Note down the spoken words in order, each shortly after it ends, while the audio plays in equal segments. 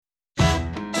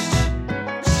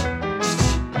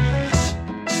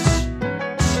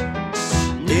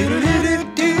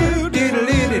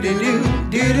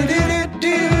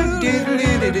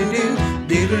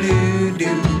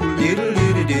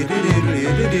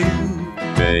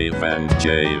Dave and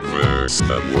Jay versus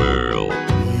the world.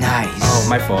 Nice. Oh,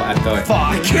 my fault. I thought.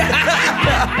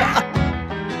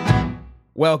 Fuck.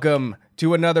 Welcome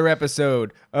to another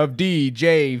episode of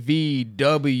DJVW.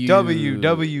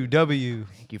 WWW.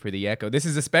 Thank you for the echo. This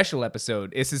is a special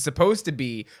episode. This is supposed to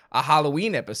be a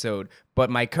Halloween episode, but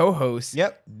my co-host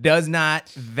does not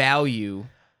value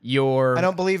your... I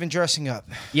don't believe in dressing up.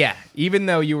 Yeah, even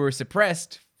though you were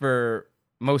suppressed for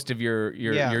most of your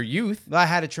youth. I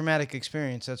had a traumatic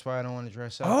experience. That's why I don't want to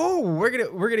dress up. Oh, we're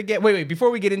gonna get wait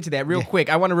before we get into that real quick.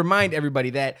 I want to remind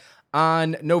everybody that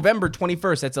on November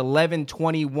 21st, that's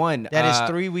 11/21. That is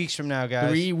 3 weeks from now, guys.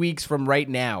 3 weeks from right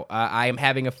now. I am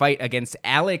having a fight against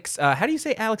Alex. How do you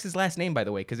say Alex's last name, by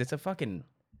the way? Because it's a fucking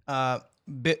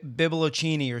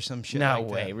Bibolocini or some shit. no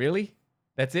like way, that. really?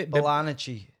 That's it.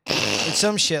 Bolanici. It's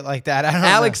some shit like that. I don't know.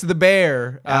 Alex the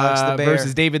Bear, Alex the Bear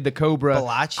versus David the Cobra.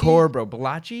 Bellacci?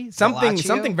 Bellacci?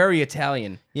 Something very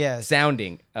Italian. Yeah.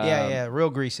 Sounding. Yeah, real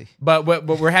greasy. But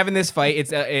we're having this fight.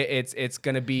 It's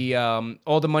gonna be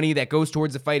all the money that goes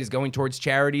towards the fight is going towards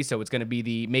charity. So it's gonna be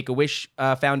the Make-A-Wish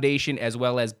Foundation as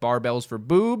well as Barbells for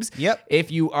Boobs. Yep.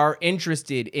 If you are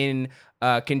interested in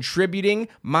contributing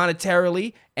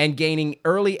monetarily and gaining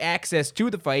early access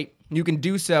to the fight, you can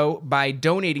do so by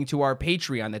donating to our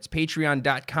Patreon. That's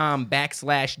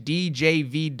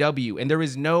patreon.com/DJVW. And there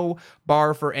is no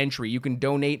bar for entry. You can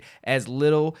donate as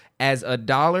little as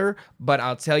 $1, but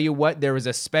I'll tell you what, there is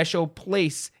a special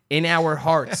place in our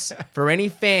hearts for any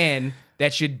fan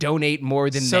that should donate more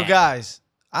than that. So, guys,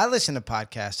 I listen to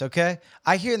podcasts, okay?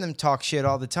 I hear them talk shit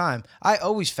all the time. I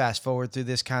always fast forward through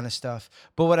this kind of stuff.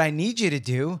 But what I need you to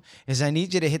do is I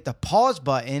need you to hit the pause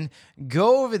button,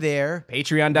 go over there,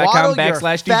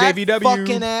 Patreon.com/DJVW.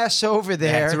 fucking ass over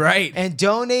there. That's right. And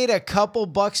donate a couple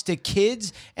bucks to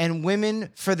kids and women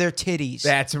for their titties.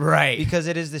 That's right. Because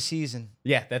it is the season.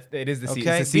 Yeah, it is the season.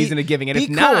 Okay? It's the season of giving. And be if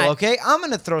cool, not, okay? I'm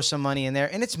going to throw some money in there,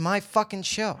 and it's my fucking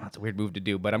show. that's a weird move to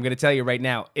do, but I'm going to tell you right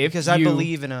now, Because I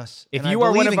believe in us. If and you I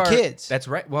are one believe of in our kids. that's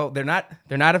right. Well, they're not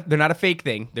a fake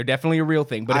thing. They're definitely a real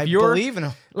thing. But if I you're believe in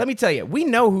them. let me tell you, we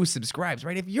know who subscribes,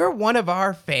 right? If you're one of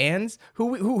our fans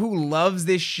who loves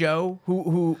this show,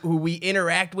 who we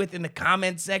interact with in the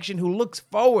comments section, who looks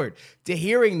forward to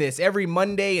hearing this every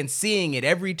Monday and seeing it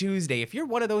every Tuesday, if you're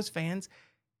one of those fans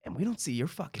and we don't see your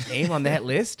fucking name on that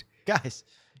list, Guys,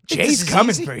 Jay's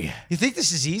coming for you. You think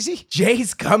this is easy?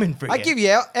 Jay's coming for you. I give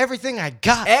you everything I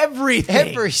got. everything.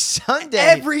 Every Sunday.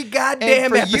 Every goddamn and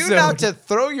for episode. you not to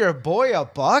throw your boy a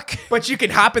buck. But you can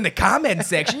hop in the comment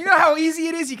section. You know how easy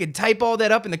it is? You can type all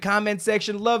that up in the comment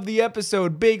section. Love the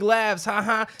episode. Big laughs.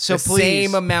 Haha. So the please.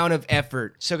 same amount of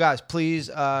effort. So guys,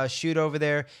 please shoot over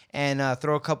there and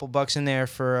throw a couple bucks in there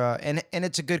for and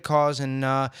it's a good cause, and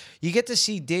you get to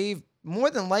see Dave.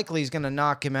 More than likely, he's gonna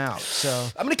knock him out. So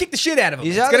I'm gonna kick the shit out of him.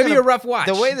 he's It's either gonna be a rough watch.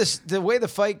 The way the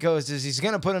fight goes is he's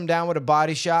gonna put him down with a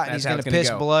body shot, and That's he's how gonna it's gonna piss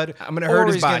go. blood. I'm gonna hurt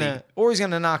his body. Or he's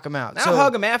gonna knock him out. I'll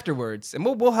hug him afterwards, and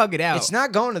we'll hug it out. It's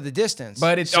not going to the distance.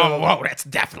 but it's So that's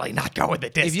definitely not going the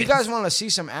distance. if you guys want to see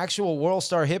some actual world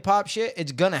star hip hop shit,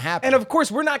 it's gonna happen. And of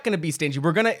course, we're not going to be stingy.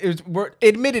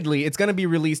 Admittedly, it's going to be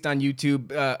released on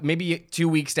YouTube maybe 2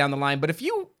 weeks down the line. But if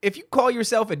you call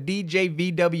yourself a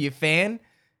DJVW fan,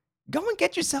 go and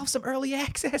get yourself some early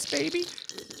access, baby.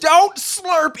 Don't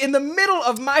slurp in the middle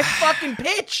of my fucking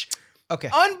pitch. Okay.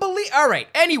 Unbelievable. All right.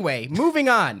 Anyway, moving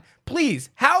on. Please,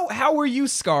 how were you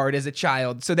scarred as a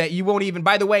child so that you won't even...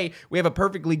 By the way, we have a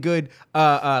perfectly good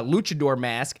luchador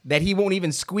mask that he won't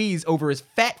even squeeze over his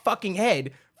fat fucking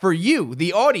head for you,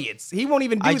 the audience. He won't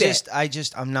even do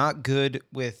that. I'm not good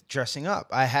with dressing up.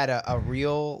 I had a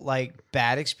real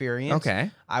bad experience.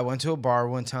 Okay. I went to a bar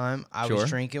one time. I Sure. was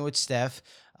drinking with Steph.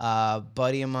 A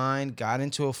buddy of mine got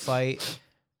into a fight,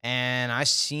 and I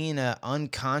seen an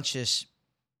unconscious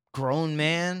grown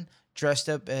man dressed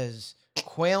up as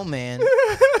Quail Man.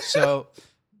 So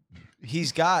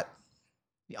he's got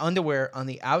the underwear on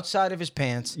the outside of his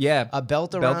pants, Yeah. a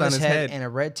belt around on his his head, head. and a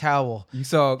red towel. You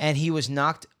saw... And he was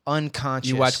knocked unconscious.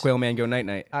 You watched Quail Man go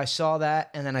night-night. I saw that,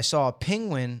 and then I saw a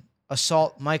penguin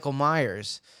assault Michael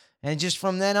Myers. And just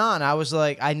from then on, I was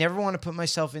like, I never want to put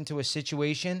myself into a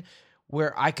situation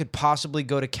where I could possibly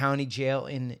go to county jail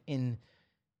in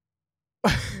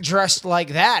dressed like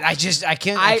that. I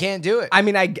can't do it. I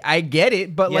mean, I get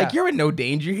it, but Yeah. you're in no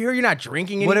danger here. You're not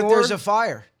drinking What anymore. if there's a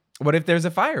fire? What if there's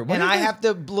a fire? And I have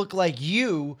to look like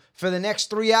you for the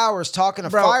next 3 hours talking to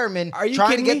Bro, firemen, are you trying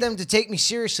to kidding get me? them to take me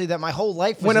seriously that my whole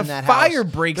life was When in a that fire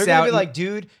house. breaks They're gonna out be and- like,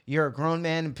 dude, you're a grown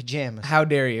man in pajamas. How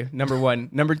dare you? Number one.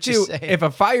 Number two, Just saying. if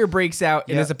a fire breaks out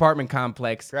in Yeah. this apartment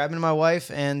complex, Grabbing my wife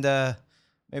and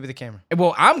maybe the camera.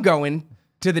 well, I'm going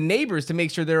to the neighbors to make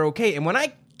sure they're okay. And when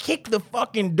I kick the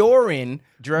fucking door in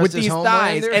Dressed with as these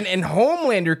thighs, Homelander? and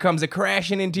Homelander comes a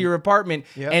crashing into your apartment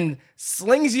Yep. and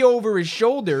slings you over his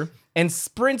shoulder and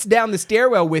sprints down the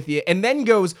stairwell with you, and then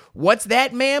goes, "What's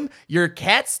that, ma'am? Your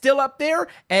cat's still up there?"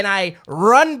 And I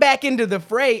run back into the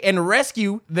fray and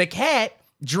rescue the cat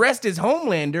dressed as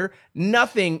Homelander.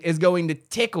 Nothing is going to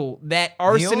tickle that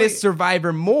arsonist only-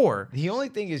 survivor more. The only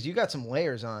thing is, you got some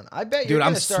layers on. I bet Dude, you're I'm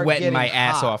gonna start sweating getting my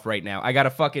ass hot. off right now. I got a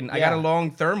I got a Yeah. long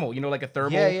thermal, like a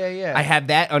thermal. Yeah. I have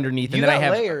that underneath, You and then I got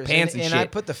have layers, pants and and shit. I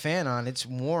put the fan on. It's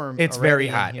warm. It's already very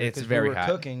in hot. here It's 'cause very we were hot.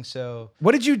 cooking. So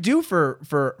What did you do for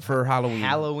Halloween?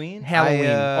 Halloween, Halloween,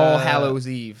 I, All Hallows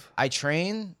Eve, I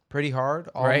train pretty hard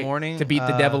all right? morning to beat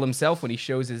the devil himself when he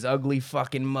shows his ugly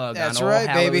fucking mug. That's on right,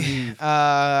 All Hallows baby. Eve.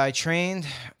 I trained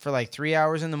for like 3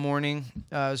 hours in the morning.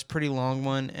 It was a pretty long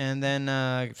one, and then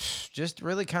just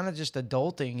really kind of just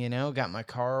adulting. Got my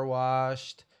car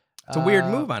washed. It's a weird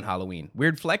move on Halloween.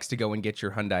 Weird flex to go and get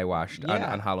your Hyundai washed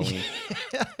Yeah. on Halloween.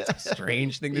 It's a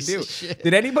strange thing to Piece do. of shit.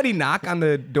 Did anybody knock on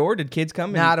the door? Did kids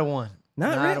come? Not a one.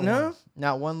 Not Not really, a no? one.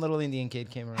 Not one little Indian kid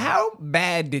came around. How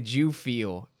bad did you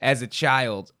feel as a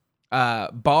child,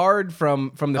 barred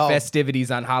from the Oh.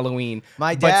 festivities on Halloween?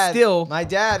 My but dad, still, my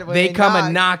dad, when they come a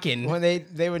knock- knocking, When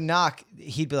they would knock,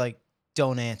 he'd be like,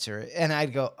 "Don't answer it," and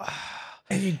I'd go,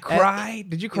 and you'd cry.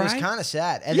 Did you It cry? was kind of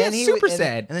sad. And Yeah, then he super would,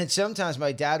 sad. And then sometimes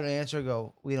my dad would answer and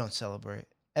go, "We don't celebrate."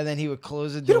 And then he would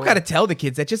close the You door. don't got to tell the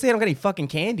kids that. Just say I don't got any fucking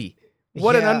candy.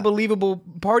 What an Yeah. unbelievable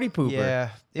party pooper.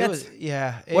 Yeah, it That's- was.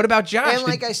 Yeah. What about Josh? And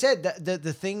like Did- I said,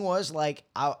 the thing was like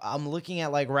I'm looking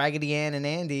at like Raggedy Ann and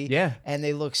Andy. Yeah. And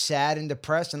they look sad and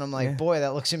depressed, and I'm like, Yeah. boy,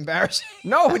 that looks embarrassing.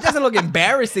 No, it doesn't look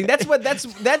embarrassing. That's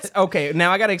okay.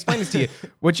 Now I got to explain this to you.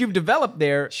 What you've developed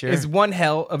there is Sure. one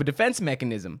hell of a defense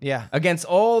mechanism. Yeah. Against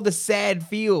all the sad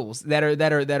feels that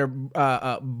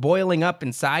are boiling up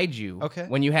inside you. Okay.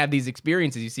 When you have these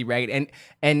experiences, you see ragged,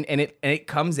 and it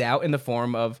comes out in the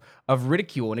form of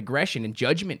ridicule and aggression and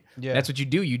judgment. Yeah. That's what you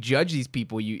do. You judge these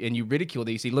people. You ridicule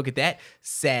them. You say, look at that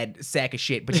sad sack of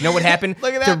shit. But you know what happened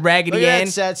Look at to that. Raggedy Look at Ann?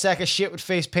 that sad sack of shit with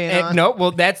face paint And on. no,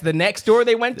 well, that's the next store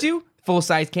they went to. Full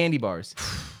size candy bars.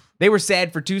 They were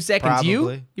sad for 2 seconds.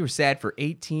 Probably. You were sad for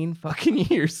 18 fucking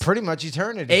years. Pretty much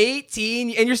eternity.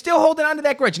 18, and you're still holding on to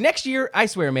that grudge. Next year, I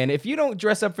swear, man, if you don't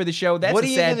dress up for the show, that's what a are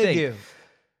you sad gonna thing. do?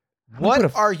 gonna What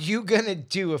put a- are you gonna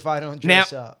do if I don't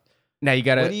dress up? Now you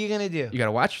gotta What are you gonna do? you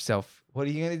gotta watch yourself. What are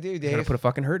you gonna do, You gotta Dave? put a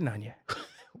fucking hurting on you.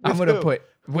 I'm gonna who? put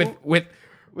with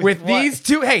With what? these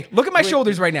two. Hey, look at my With-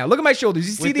 shoulders right now. Look at my shoulders.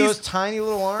 You see With these those tiny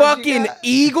little arms. you fucking got?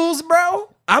 eagles, bro?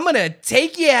 I'm gonna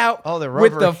take you out Oh, they're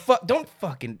with the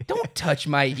rubbery. don't touch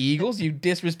my eagles, you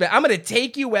disrespect. I'm gonna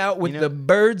take you out with You know- the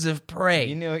birds of prey.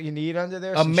 You know what you need under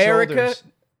there? Some America. shoulders.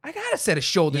 I got a set of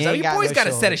shoulders. You ain't Your got boy's no got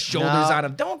a set of shoulders. shoulders No, on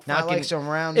him. Don't Not fucking. like some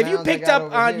round. If you mounds I picked got up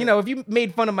over on, here. if you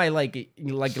made fun of my like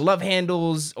love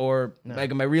handles or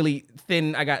like my really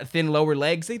thin, I got thin lower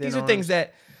legs. These are Thin things arms.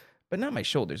 that, but not my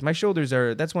shoulders. My shoulders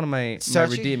that's one of my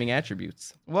Touchy? redeeming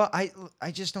attributes. Well, I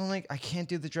just don't like. I can't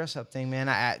do the dress up thing, man.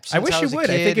 I Since wish you was a would. I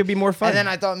think kid, it'd be more fun. And then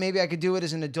I thought maybe I could do it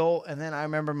as an adult. And then I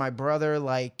remember my brother,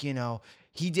 like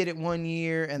he did it one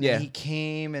year, and Yeah. then he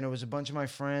came, and it was a bunch of my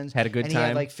friends. Had a good and time? He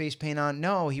had like face paint on.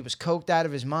 No, he was coked out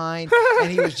of his mind, and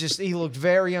he looked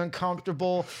very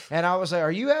uncomfortable. And I was like,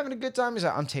 "Are you having a good time?" He's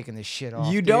like, "I'm taking this shit off."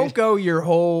 You dude." don't go your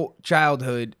whole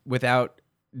childhood without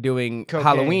doing Cocaine.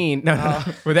 Halloween. No,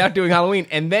 Oh. without doing Halloween.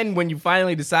 And then when you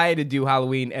finally decide to do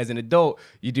Halloween as an adult,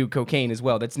 you do cocaine as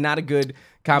well. That's not a good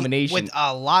combination. with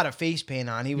a lot of face paint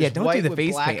on. He was Don't white do the with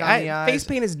face black paint. on the eyes. Face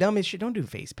paint is dumb as shit. Don't do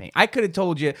face paint. I could have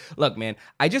told you, look, man,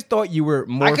 I just thought you were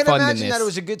more I could fun than imagine this. that it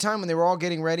was a good time when they were all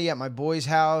getting ready at my boy's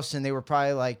house, and they were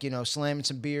probably like, slamming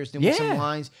some beers, doing some Yeah.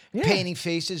 lines, Yeah. painting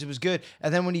faces. It was good.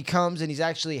 And then when he comes and he's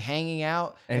actually hanging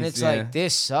out, and And it's yeah. like,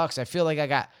 this sucks. I feel like I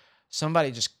got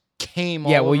somebody just came.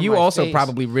 Yeah, all well, over you my also face.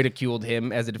 probably ridiculed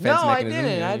him as a defense No, I mechanism.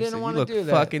 didn't. Yeah, I you didn't said, want "You to look do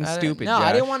that. fucking I didn't- stupid, No,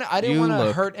 I didn't Josh. want to. I didn't You want to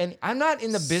look hurt any. I'm not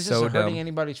in the business so of hurting dumb.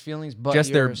 anybody's feelings, but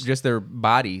just yours. their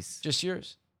bodies. Just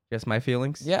yours. Just my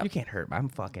feelings? Yeah. You can't hurt me. I'm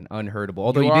fucking unhurtable.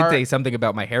 Although You you, did are- say something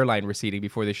about my hairline receding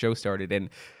before the show started.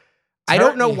 And I hurting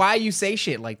don't know you. why you say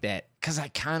shit like that. Because I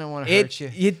kind of want to hurt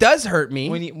you. It does hurt me.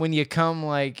 When you come,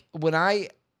 like when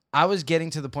I was getting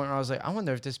to the point where I was like, I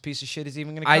wonder if this piece of shit is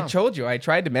even gonna come. I told you. I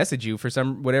tried to message you for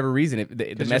whatever reason. The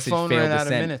 'Cause your message phone failed ran to out of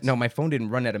send. minutes. No, my phone didn't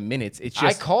run out of minutes. It's I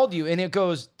just called you and it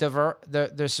goes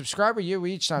the subscriber you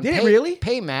reached on Did it really?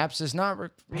 Pay Maps is not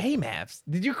Hey Maps.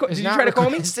 Did you is did you not try to call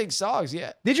me? requesting songs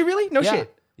yet. Did you really? No yeah.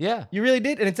 shit. Yeah. You really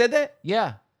did, and it said that.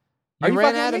 Yeah. Are You you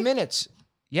ran fucking out with of me? minutes.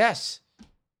 Yes.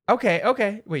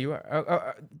 Okay. Wait, you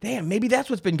are. Damn, maybe that's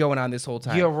what's been going on this whole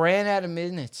time. You ran out of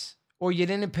minutes, or you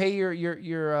didn't pay your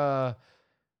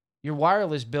your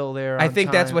wireless bill there. I on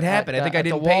think that's time what happened. I think I at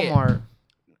the didn't pay it. Walmart.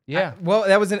 Yeah. Well,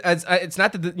 that was it's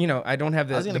not that I don't have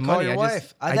the I was gonna the call money. your I just-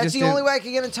 wife. I That's just the didn't- only way I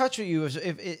could get in touch with you is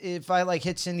if I like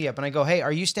hit Cindy up and I go, hey,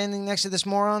 are you standing next to this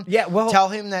moron? Yeah, well, tell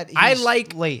him that he's I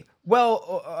like- late.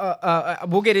 Well,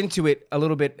 we'll get into it a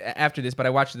little bit after this, but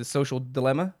I watched The Social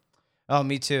Dilemma. Oh,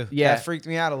 me too. Yeah. That freaked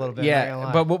me out a little bit. I'm not Yeah, gonna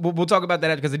lie. but we'll talk about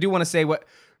that because I do want to say what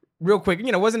real quick.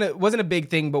 You know, wasn't a big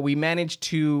thing, but we managed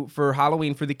to for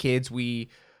Halloween for the kids. We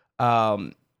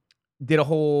did a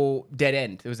whole dead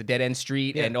end. It was a dead end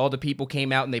street, Yeah. and all the people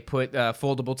came out and they put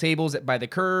foldable tables by the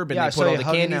curb, and yeah, I they saw put all you the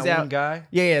hugging candies that out. one guy.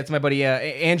 Yeah, it's my buddy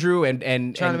Andrew,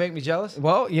 and Trying to make me jealous.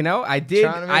 well, you know, I did.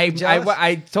 Trying to make me jealous?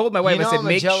 I told my wife, You know I said, I'm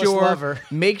a jealous lover.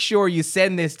 make sure you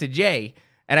send this to Jay,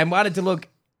 and I wanted to look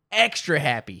extra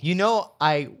happy. You know,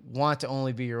 I want to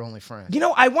only be your only friend. You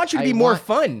know, I want you to I be more want-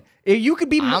 fun. You could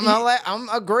be. I'm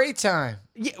a great time.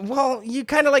 Yeah, well, you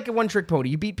kind of like a one-trick pony.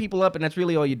 You beat people up, and that's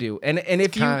really all you do. And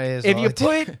if you Kinda is if all you I do.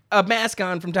 put a mask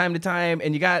on from time to time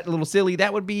and you got a little silly,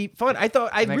 that would be fun. I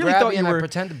And really grab thought you you and I were.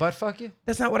 pretend to butt fuck you.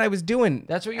 That's not what I was doing.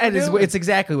 That's what you And were doing. It's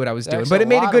exactly what I was doing. That's But a it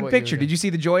made lot a of good what you were picture. doing. Did you see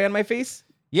the joy on my face?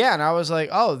 Yeah, and I was like,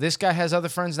 oh, this guy has other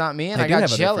friends, not me, and I I do got have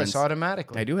other jealous friends.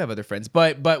 automatically. I do have other friends,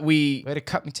 but we Way to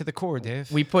cut me to the core,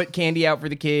 Dave. we put candy out for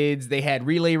the kids. They had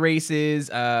relay races.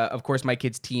 Of course, my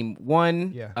kid's team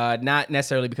won. Yeah. Not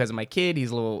necessarily because of my kid.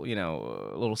 He's a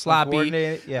little sloppy,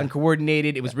 Uncoordinated, yeah.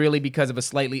 uncoordinated. It was really because of a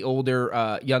slightly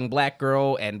older young black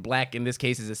girl, and black in this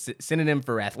case is a synonym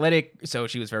for athletic. So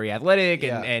she was very athletic,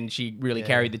 Yeah. and she really Yeah.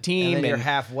 carried the team. And then your and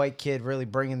half white kid really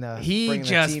bringing the he bringing the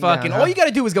just team fucking. down, All huh? you got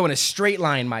to do is go in a straight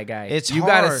line, my guy. It's you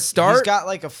hard. got to start. He's got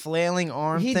like a flailing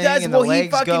arm He thing, does. and Well, the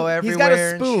legs go everywhere. he's got a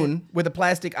and shit. spoon with a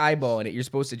plastic eyeball in it. You're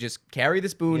supposed to just carry the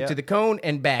spoon Yeah. to the cone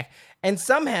and back. And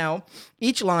somehow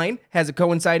each line has a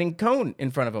coinciding cone in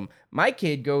front of him. My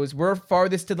kid goes, we're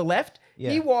farthest to the left.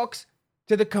 Yeah. He walks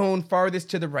to the cone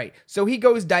farthest to the right. So he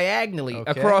goes diagonally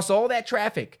Okay. across all that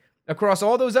traffic. Across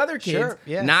all those other kids, Sure,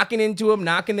 yeah. knocking into them,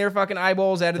 knocking their fucking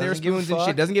eyeballs out of their Doesn't give a spoons and fuck.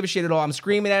 shit. Doesn't give a shit at all. I'm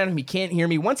screaming at him. He can't hear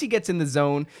me. Once he gets in the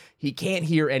zone, he can't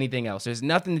hear anything else. There's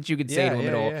nothing that you could say Yeah, to him yeah,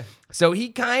 at all. yeah. So he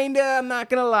kind of, I'm not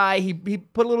going to lie, he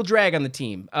put a little drag on the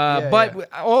team. Yeah, But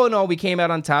all in all, we came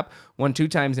out on top, won 2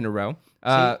 times in a row.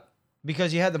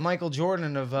 Because you had the Michael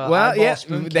Jordan of Well, eyeball yeah,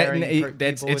 spoon that's carrying people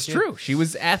it's with you. true. She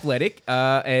was athletic,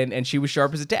 and she was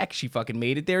sharp as a tack. She fucking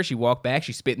made it there. She walked back.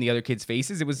 She spit in the other kids'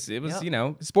 faces. It was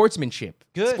Yeah. Sportsmanship.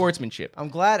 Good. Sportsmanship. I'm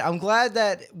glad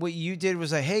that what you did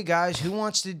was like, hey guys, who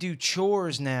wants to do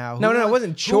chores now? No, Who it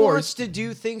wasn't Who chores. wants to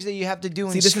do things that you have to do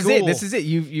in See, this school? is it. This is it.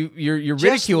 You're Just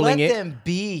ridiculing let it them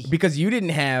be. because you didn't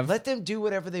have. Let them do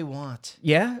whatever they want.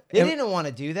 Yeah, They and- didn't want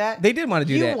to do that. They did want to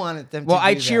do you that. wanted them Well, to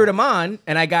I do cheered that. them on,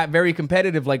 and I got very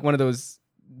competitive, like one of those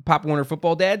Pop Warner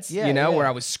football dads, Yeah, you know, yeah. where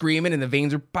I was screaming and the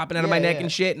veins were popping out of my Yeah, neck yeah.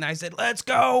 and shit. And I said, "Let's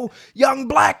go, young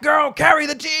black girl, carry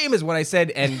the team," is what I said.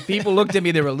 And people looked at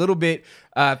me; they were a little bit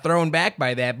thrown back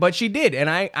by that, but she did, and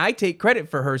I take credit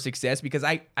for her success because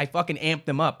I fucking amped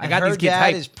them up. I got her these kids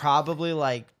dad hyped. is probably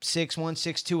like 6'1",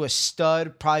 6'2", a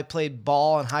stud. Probably played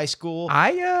ball in high school.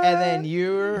 and and then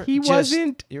you're he just-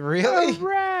 wasn't really.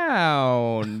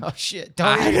 around. Oh shit!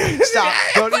 Don't even, stop!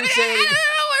 Don't even say it.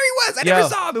 Where he was, I Yo, never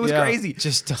saw him. It was yo, crazy.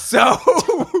 Just So,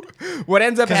 what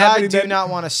ends up because I happening? do then- not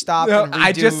want to stop. No, and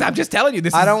I'm redo- just telling you.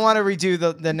 This I is, don't want to redo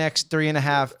the next 13 and a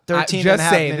half just minutes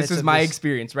saying, this is of my this.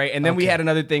 experience, right? And then we Okay. had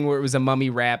another thing where it was a mummy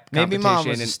rap Maybe competition, Mom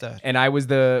was a and, stud. and I was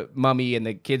the mummy, and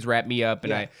the kids wrapped me up,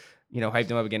 and Yeah. I, hyped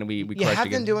them up again, and we You crushed have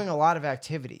again. been doing a lot of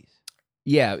activities.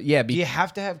 yeah. Do you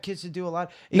have to have kids to do a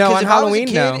lot? No, Because on if Halloween,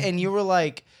 I was a kid no. and you were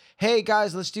like, "Hey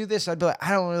guys, let's do this," I'd be like,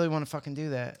 "I don't really want to fucking do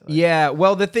that." Like, Yeah.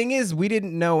 Well, the thing is, we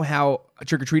didn't know how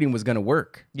trick or treating was gonna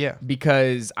work. Yeah.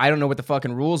 Because I don't know what the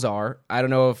fucking rules are. I don't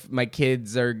know if my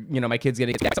kids are, my kid's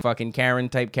getting a fucking Karen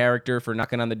type character for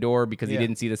knocking on the door because he Yeah.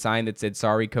 didn't see the sign that said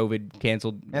sorry, COVID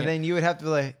canceled. And then you would have to be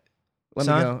like, let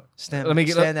 "Son, me go. stand, Let me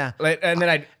stand down." And then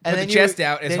I'd put the you chest would-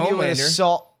 out as then you would Homelander.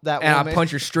 assault that And I'll woman.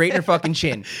 punch her straight in her fucking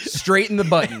chin, straight in the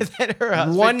button. Then her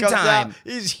husband One comes out, time.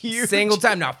 he's huge. Single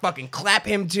time. Now fucking clap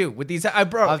him too with these.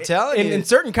 Bro, I'm telling you. In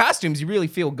certain costumes, you really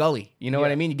feel gully. You know what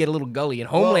Yeah. I mean? You get a little gully. And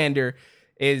Well- Homelander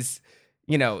is,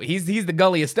 he's the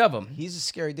gulliest of them. He's a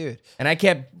scary dude. And I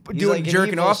kept He's doing like an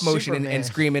jerking evil off motion and Superman.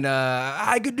 screaming,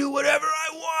 I could do whatever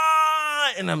I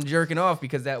want. And I'm jerking off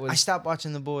because that was. I stopped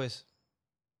watching The Boys.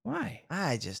 Why?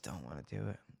 I just don't want to do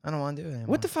it. I don't want to do it anymore.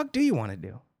 What the fuck do you want to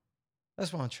do? I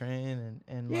just want to train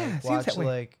and Yeah, it like seems watch that way.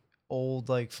 like old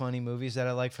like funny movies that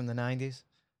I like from the 90s.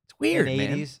 It's weird, and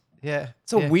man. 80s. Yeah.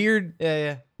 It's a yeah. weird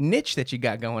Yeah, niche that you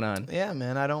got going on. yeah,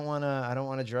 man. I don't want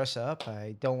to dress up.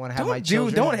 I don't want to have Don't my do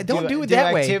children don't do it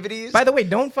that way. activities. By the way,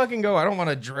 don't fucking go. I don't want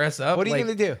to dress up. what are you like,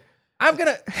 gonna do? I'm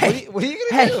gonna. Hey, What are you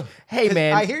gonna do? Hey, 'Cause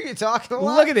man. I hear you talking a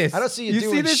lot. Look at this. I don't see you, You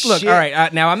doing see this? shit. Look, all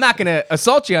right. Now I'm not gonna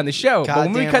assault you on the show, but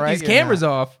when we Goddamn cut right these you're cameras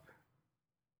not. off.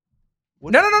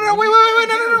 What- No, what wait, are wait, you wait,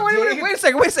 gonna do, no, Dave? wait a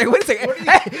second. What are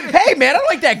you Hey, man, I don't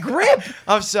like that grip.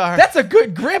 I'm sorry. That's a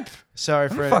good grip. sorry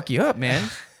I'm for gonna fuck you up, man.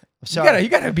 Sorry. You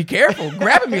gotta be careful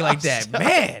grabbing me like that, sorry.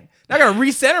 man. I gotta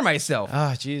recenter myself.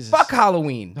 Oh Jesus. Fuck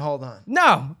Halloween. Hold on.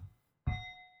 No.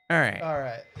 All right. All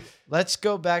right. Let's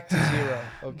go back to 0.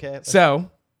 Okay.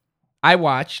 So, I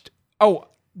watched. Oh,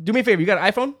 do me a favor. You got an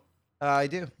iPhone? I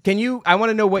do. Can you? I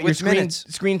want to know what your With screen minutes.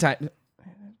 time. I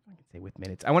can say with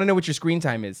minutes. I want to know what your screen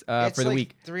time is It's for the like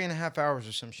week. 3.5 hours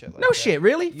or some shit. Like No that. shit,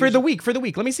 really? For the week.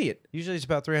 Let me see it. Usually it's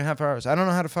about 3.5 hours. I don't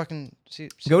know how to fucking see.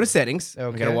 Go to settings. We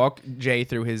gotta Okay. walk Jay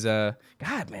through his. God,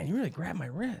 man, you really grabbed my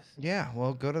wrist. Yeah.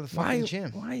 Well, go to the Why? fucking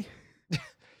gym. Why?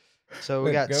 So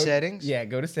we got Go- settings. Yeah,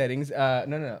 go to settings.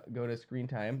 No. Go to screen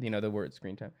time. You know the word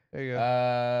screen time. There you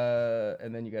go.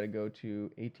 And then you got to go to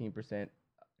 18%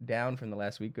 down from the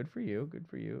last week. Good for you. Good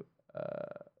for you.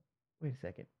 Wait a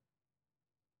second.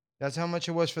 That's how much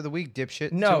it was for the week,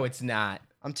 dipshit. No, it's not.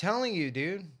 I'm telling you,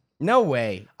 dude. No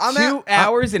way. I'm 2 at-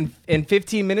 hours and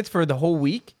 15 minutes for the whole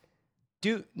week?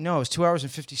 Dude, no, it's 2 hours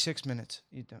and 56 minutes.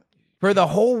 You don't For the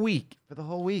whole week. for the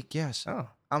whole week. Yes. Oh.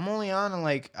 I'm only on and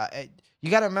like you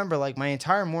got to remember, like my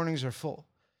entire mornings are full.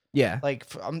 Yeah. Like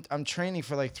I'm training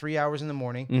for like 3 hours in the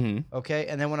morning. Mm-hmm. Okay,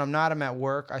 and then when I'm not, I'm at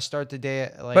work. I start the day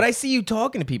at like. But I see you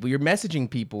talking to people. You're messaging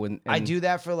people. And I do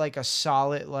that for like a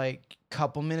solid like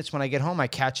couple minutes. When I get home, I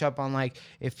catch up on like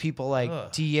if people like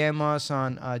Ugh. DM us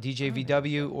on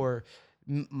DJVW or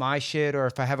my shit, or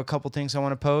if I have a couple things I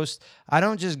want to post. I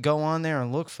don't just go on there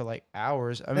and look for like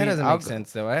hours. I That mean, doesn't I'll make go,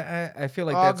 sense, though. I feel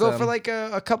like I'll that's... go for like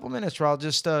a couple minutes where I'll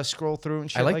just scroll through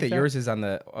and shit. I like that that yours is on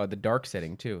the dark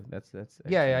setting, too. That's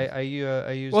Yeah, actually nice.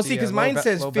 I use. Well, the, see, because low mine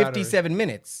says low battery. 57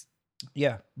 minutes.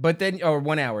 Yeah. But then, or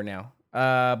 1 hour now.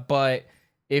 But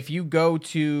if you go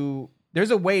to,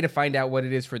 there's a way to find out what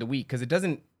it is for the week because it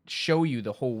doesn't show you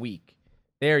the whole week.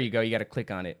 There you go. You got to click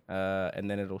on it, and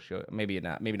then it'll show. Maybe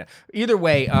not. Maybe not. Either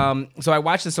way, so I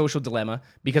watched The Social Dilemma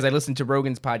because I listened to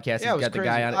Rogan's podcast. Yeah, it He's was got crazy. the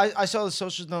guy on it. I saw the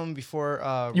Social Dilemma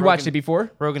before. You watched it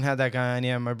before? Rogan had that guy on.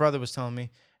 Yeah, my brother was telling me,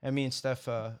 and me and Steph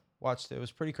watched it. It was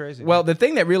pretty crazy. Well, the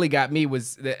thing that really got me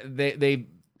was that they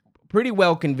pretty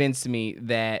well convinced me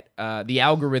that the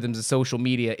algorithms of social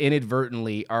media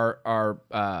inadvertently are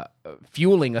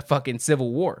fueling a fucking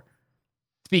civil war.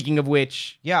 Speaking of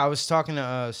which, yeah, I was talking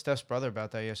to Steph's brother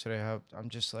about that yesterday. How I'm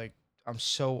just like I'm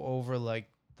so over like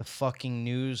the fucking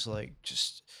news, like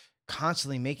just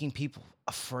constantly making people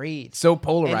afraid. so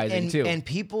polarizing too. And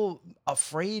people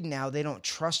afraid now. They don't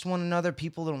trust one another.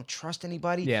 People don't trust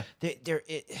anybody. Yeah.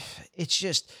 It's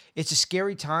just it's a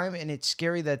scary time, and it's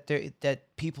scary that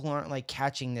that people aren't like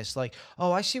catching this. Like,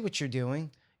 oh, I see what you're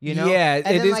doing. You know? Yeah, and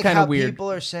it then, is like, kinda how weird.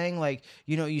 People are saying like,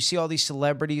 you know, you see all these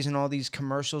celebrities and all these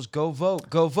commercials. Go vote.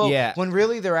 Go vote. Yeah. When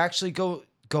really they're actually go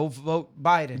vote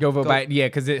Biden. Go vote Biden. Yeah,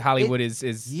 because Hollywood is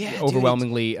Yeah, dude,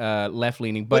 overwhelmingly left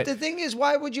leaning. But But the thing is,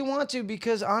 why would you want to?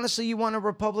 Because honestly, you want a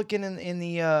Republican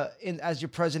in as your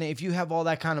president if you have all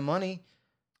that kind of money.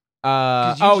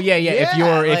 'cause you yeah. If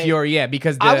like, you're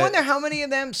because I wonder how many of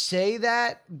them say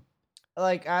that,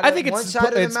 like out of I think one it's side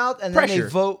of the it's mouth, and then pressure. they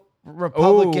vote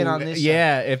Republican on this.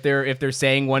 Yeah, if they're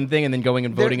saying one thing and then going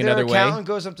and Their voting another way. accountant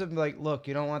goes up to them like, look,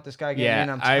 you don't want this guy getting Yeah, in.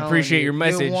 I'm I telling appreciate you, your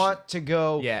message. You want to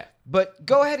go, Yeah. but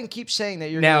go ahead and keep saying that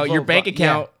you're Now gonna your vote bank Bi-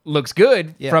 account looks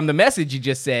good Yeah. from the message you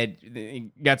just said. You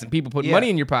got some people putting Yeah.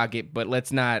 money in your pocket, but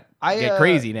let's not I get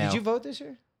crazy now. Did you vote this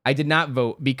year? I did not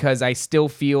vote because I still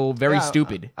feel very Yeah,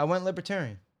 stupid. I went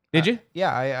libertarian. Did you?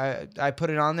 Yeah, I put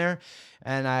it on there,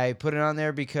 and I put it on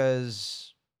there because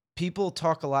people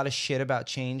talk a lot of shit about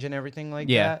change and everything like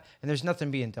Yeah. that, and there's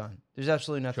nothing being done. There's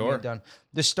absolutely nothing Sure. being done.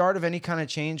 The start of any kind of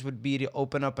change would be to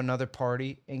open up another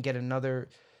party and get another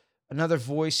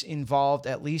voice involved,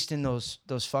 at least in those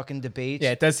fucking debates.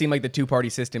 Yeah, it does seem like the two-party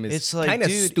system is It's like, kind of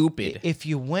dude, stupid. If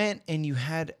you went and you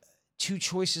had two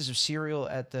choices of cereal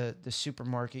at the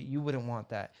supermarket, you wouldn't want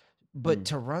that. But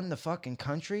to run the fucking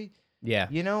country, yeah,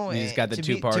 you know, you just got the to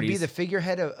two be, parties. to be the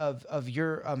figurehead of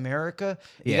your America.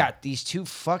 You Yeah. got these two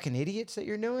fucking idiots that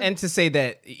you're doing. And to say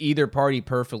that either party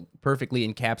perfectly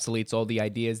encapsulates all the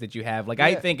ideas that you have, like I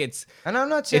Yeah. think it's And I'm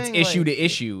not saying issue like, to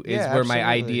issue is Yeah, where my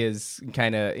absolutely. ideas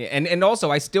kind of and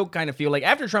also I still kind of feel like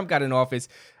after Trump got in office,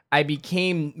 I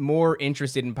became more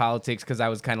interested in politics because I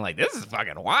was kind of like, this is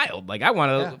fucking wild. Like I want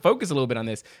to Yeah. focus a little bit on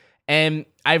this, and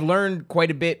I've learned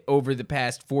quite a bit over the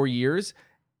past 4 years,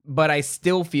 but I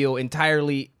still feel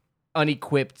entirely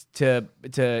unequipped to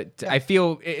I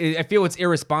feel it's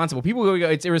irresponsible. People go,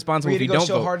 it's irresponsible For you if to you go don't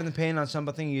so vote. hard in the paint on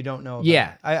something you don't know about.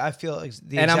 Yeah. I feel the And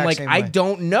exact I'm like, same I way.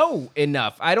 don't know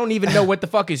enough. I don't even know what the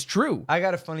fuck is true. I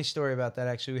got a funny story about that,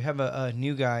 actually. We have a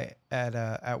new guy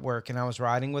at work, and I was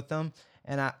riding with them,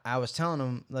 and I was telling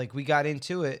him, like, we got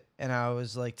into it, and I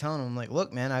was, like, telling him, like,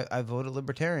 look, man, I voted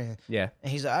Libertarian. Yeah.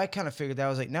 And he's like, I kind of figured that. I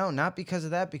was like, no, not because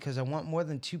of that, because I want more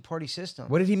than two-party system.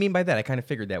 What did he mean by that? I kind of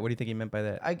figured that. What do you think he meant by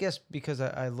that? I guess because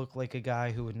I look like a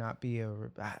guy who would not be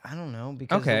I don't know,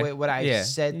 because Okay. the way what I Yeah.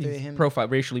 said to He's him. profile,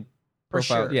 racially For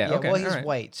profile. sure. Yeah, okay. Well, he's all right.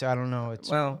 white, so I don't know. It's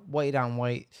Well, white on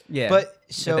white. yeah. But Got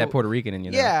so that Puerto Rican in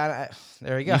you. Though. yeah,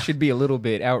 there you go. You should be a little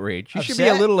bit outraged. You should be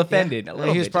a Upset? little Yeah. offended. A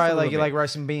little He was bit, just probably a like, little you bit. like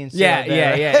rice and beans. Yeah, Sit right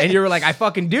yeah, there. yeah. And you were like, I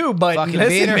fucking do, but Fucking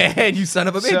listen, beaner. man, you son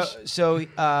of a bitch. So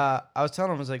I was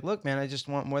telling him, I was like, look, man, I just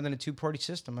want more than a two-party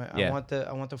system. I Yeah. want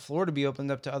the floor to be opened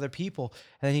up to other people.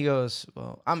 And then he goes,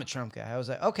 well, I'm a Trump guy. I was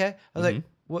like, okay. I was like,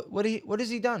 what has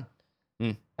he done? Mm.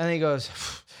 And then he goes,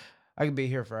 I could be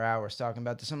here for hours talking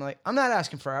about this. I'm like, I'm not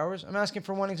asking for hours. I'm asking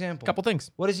for one example. Couple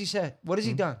things. What has he said? What has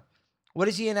he done? What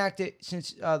has he enacted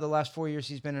since the last 4 years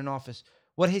he's been in office?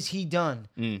 What has he done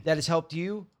that has helped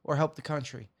you or helped the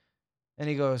country? And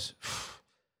he goes,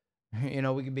 you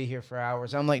know, we could be here for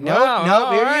hours. I'm like, no, Wow, no,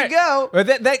 all here right. you go. But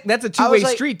that's a I two-way was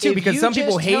like, street too, if because you some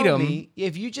people just hate tell him. me-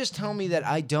 if you just tell me that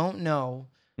I don't know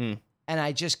Mm. and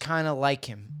I just kind of like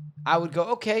him, I would go,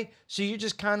 okay, so you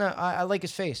just kind of, I like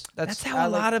his face. That's how a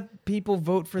lot of people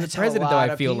vote for the That's how a president, though, lot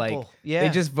I of feel like. people- yeah. They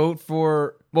just vote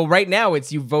for, well, right now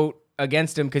it's you vote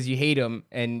against him because you hate him,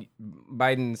 and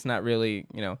Biden's not really,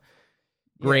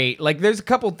 great. Like, there's a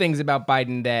couple things about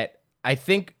Biden that I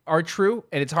think are true,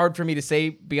 and it's hard for me to say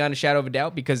beyond a shadow of a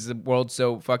doubt because the world's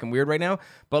so fucking weird right now.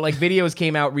 But, like, videos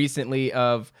came out recently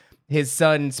of his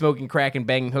son smoking crack and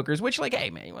banging hookers, which, like, hey,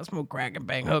 man, you want to smoke crack and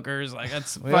bang hookers? Like,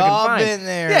 that's fucking all fine. been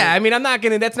there. Yeah, I mean, I'm not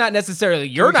going to, that's not necessarily,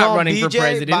 you're We call not him running for BJ,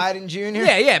 president. Biden Jr.?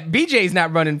 Yeah, BJ's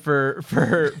not running for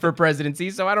presidency,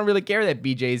 so I don't really care that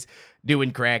BJ's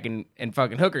doing crack and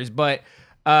fucking hookers. But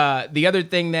the other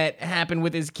thing that happened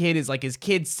with his kid is, like, his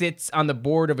kid sits on the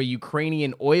board of a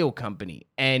Ukrainian oil company,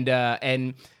 and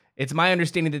it's my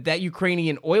understanding that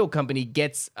Ukrainian oil company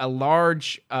gets a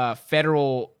large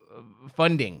federal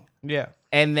funding, Yeah.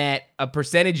 and that a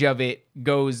percentage of it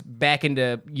goes back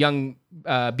into young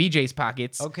BJ's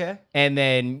pockets. Okay. And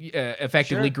then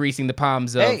effectively Sure. greasing the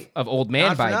palms of, Hey, of old man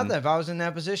Not for Biden. nothing. If I was in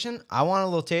that position, I want a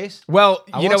little taste. Well,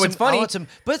 I you want know what's some- I funny? want some-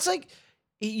 but it's like,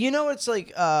 you know, it's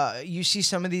like you see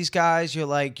some of these guys, you're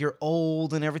like, you're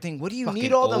old and everything. What do you Fucking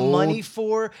need all the old. money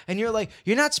for? And you're like,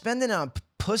 you're not spending it on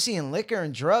pussy and liquor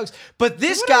and drugs. But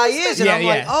this What guy is is. that? And Yeah, I'm yeah.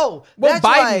 like, oh, Well, that's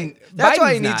why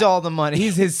Biden's he needs not. all the money.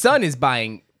 His son is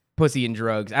buying pussy and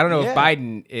drugs. I don't know if Yeah.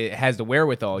 Biden has the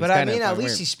wherewithal. But He's I kinda mean, at fucking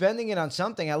least weird. he's spending it on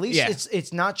something. At least Yeah.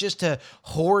 it's not just to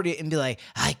hoard it and be like,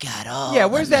 I got all. Yeah,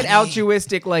 where's the that money.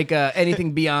 altruistic, like,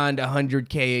 anything beyond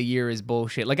 100K a year is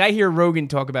bullshit. Like, I hear Rogan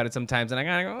talk about it sometimes, and I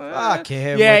kind of go, Fuck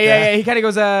him Yeah, with yeah, that. yeah. He kind of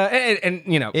goes, and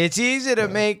you know. It's easy to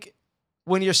make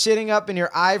when you're sitting up in your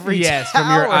ivory Yes, tower.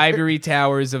 from your ivory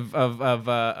towers of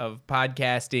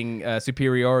podcasting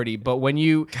superiority. But when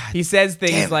he says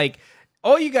things damn it. like,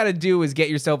 all you got to do is get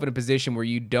yourself in a position where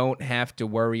you don't have to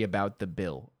worry about the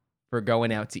bill for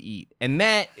going out to eat, and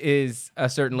that is a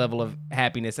certain level of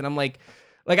happiness. And I'm like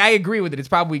I agree with it. It's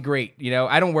probably great.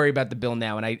 I don't worry about the bill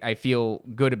now, and I feel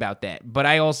good about that. But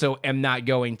I also am not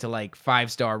going to, like,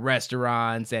 5-star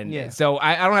restaurants, and Yeah. so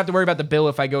I don't have to worry about the bill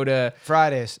if I go to.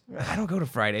 Fridays. I don't go to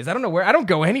Fridays. I don't know where. I don't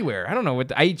go anywhere. I don't know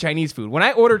I eat Chinese food. When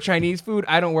I order Chinese food,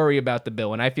 I don't worry about the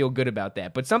bill, and I feel good about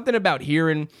that. But something about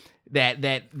hearing that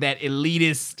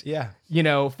elitist, Yeah.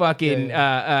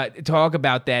 fucking talk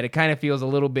about that, it kind of feels a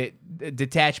little bit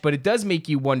detached. But it does make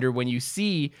you wonder when you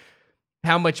see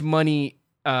how much money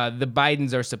the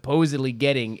Bidens are supposedly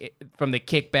getting from the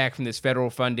kickback from this federal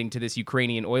funding to this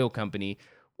Ukrainian oil company.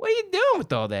 What are you doing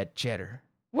with all that cheddar?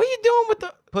 What are you doing with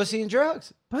the Pussy and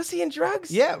drugs. pussy and drugs?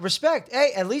 Yeah, respect.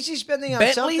 Hey, at least he's spending on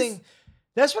Bentleys? something.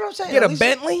 That's what I'm saying. Get At a least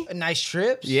Bentley? Nice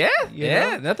trips. Yeah, you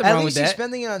yeah, know? nothing At wrong least with he's that.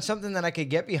 spending it on something that I could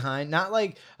get behind. Not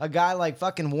like a guy like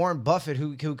fucking Warren Buffett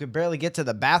who could barely get to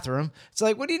the bathroom. It's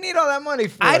like, what do you need all that money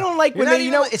for? I don't like You're when not they-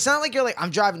 even like- it's not like you're like, I'm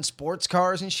driving sports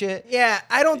cars and shit. Yeah,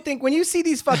 I don't think when you see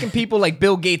these fucking people like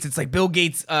Bill Gates, it's like Bill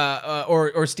Gates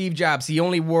or Steve Jobs. He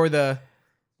only wore the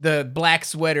the black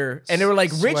sweater, and they were like,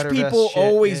 rich Sweater people vest shit,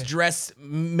 always yeah. dress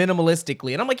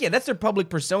minimalistically. And I'm like, yeah, that's their public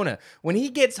persona. When he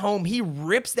gets home, he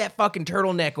rips that fucking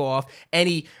turtleneck off, and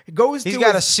he goes He's to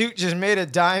got a his, suit just made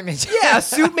of diamonds. yeah, a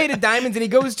suit made of diamonds, and he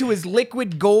goes to his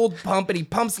liquid gold pump, and he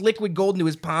pumps liquid gold into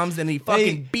his palms, and he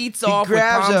fucking beats He off with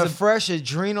grabs palms a of fresh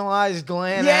adrenalized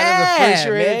gland yeah, out of the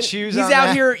refrigerator, man. chews He's on out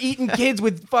that. here eating kids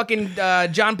with fucking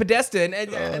John Podesta, and my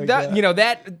that, God. you know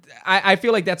that. I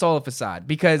feel like that's all a facade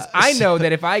because I know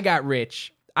that if I got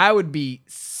rich, I'd be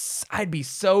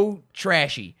so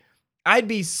trashy. I'd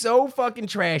be so fucking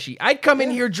trashy. I'd come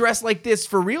in here dressed like this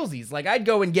for realsies. Like I'd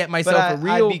go and get myself But a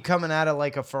real. I'd be coming out of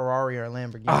like a Ferrari or a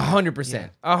Lamborghini. 100%.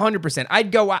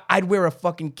 100%. I'd wear a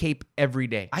fucking cape every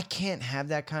day. I can't have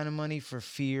that kind of money for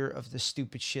fear of the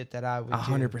stupid shit that I would do.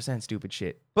 100% stupid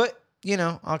shit. But you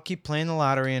know, I'll keep playing the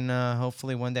lottery, and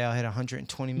hopefully one day I'll hit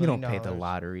 $120 million. You don't play the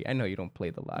lottery. I know you don't play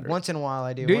the lottery. Once in a while,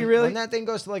 I do. Do you really? When that thing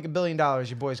goes to like $1 billion,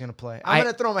 your boy's gonna play. I'm I-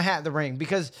 gonna throw him a hat in the ring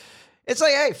because it's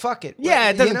like, hey, fuck it. Yeah,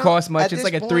 it You doesn't know, cost much. at It's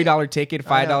this like a point, $3 ticket,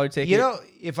 I know. $5 ticket. You know,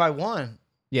 if I won,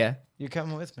 yeah. you're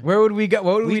coming with me. Where would we go?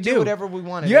 What would we do whatever we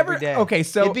wanted You ever- every day. okay,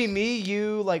 so- it'd be me,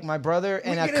 you, like my brother,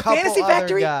 and We a get a couple fantasy other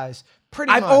factory? guys.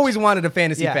 Pretty I've much. always wanted a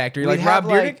fantasy Yeah. factory, We'd like have,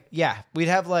 Rob Dyrdek. Yeah, we'd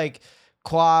have like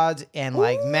quads and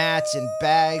like mats and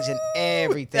bags and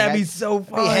everything. That'd be I'd so be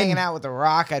fun. hanging out with The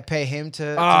Rock. I'd pay him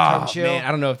to Oh come chill. man,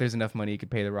 I don't know if there's enough money you could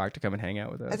pay The Rock to come and hang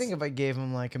out with us. I think if I gave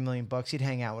him like $1 million, he'd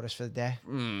hang out with us for the day.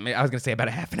 I was gonna say about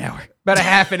a half an hour. About a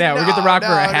half an hour. We get The Rock for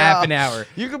a half an hour.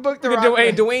 You could book The We Rock.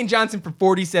 get Dwayne Johnson for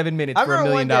 47 minutes I for $1 remember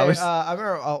million. one day, I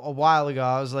remember a while ago,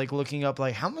 I was like looking up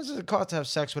like how much does it cost to have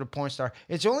sex with a porn star?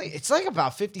 It's like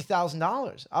about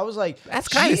 $50,000. I was like, That's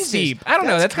kind of Jesus, steep. I don't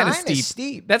know. That's kind of kinda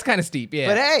steep. That's kind of steep. Yeah.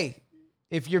 But hey,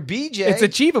 if you're BJ, it's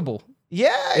achievable. yeah,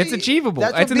 it's achievable.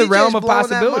 That's It's what in the BJ's realm of blowing that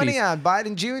possibilities. money on.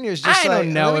 Biden Jr. is just I like,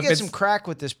 don't know let me if get it's- some crack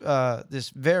with this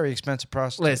very expensive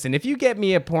prostitute. Listen, if you get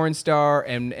me a porn star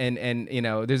and you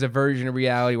know, there's a version of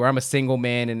reality where I'm a single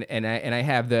man and I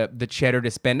have the cheddar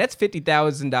to spend, that's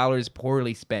 $50,000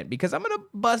 poorly spent because I'm gonna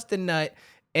bust a nut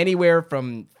anywhere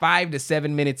from 5 to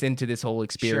 7 minutes into this whole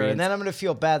experience. Sure, and then I'm gonna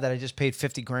feel bad that I just paid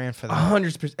 $50,000 for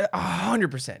that.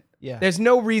 100%. Yeah. There's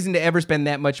no reason to ever spend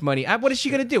that much money. What is she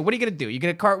gonna do? What are you gonna do? You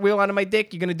gonna cartwheel onto my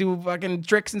dick? You gonna do fucking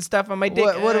tricks and stuff on my dick?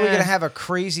 What are we Eh. gonna have a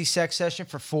crazy sex session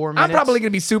for 4 minutes? I'm probably gonna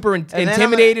be super then I'm gonna-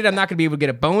 intimidated. I'm not gonna be able to get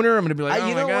a boner. I'm gonna be like, oh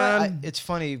you my know god. what? It's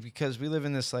funny because we live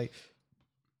in this like,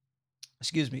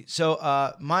 excuse me.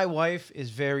 So my wife is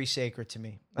very sacred to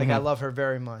me. Like I love her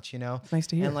very much, you know. Nice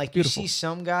to hear. And like Beautiful. you see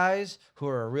some guys who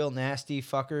are real nasty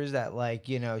fuckers that like,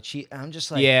 you know, cheat. I'm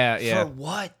just like, Yeah, yeah. For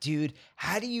what, dude?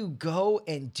 How do you go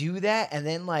and do that and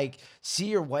then like see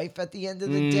your wife at the end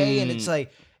of the day and it's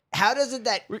like, how does it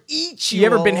that eat you? You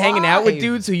ever been hanging out with alive?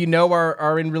 dudes who you know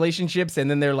are in relationships and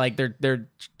then they're like they're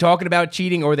talking about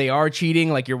cheating or they are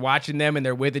cheating, like you're watching them and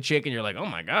they're with a chick and you're like, oh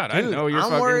my god, I Dude, know you're I'm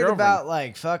fucking worried girlfriend. about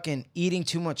like fucking eating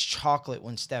too much chocolate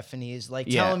when Stephanie is like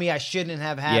Yeah. telling me I shouldn't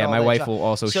have had. Yeah, all my that wife chocolate. will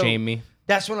also So, shame me.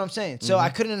 That's what I'm saying. So I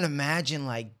couldn't imagine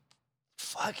like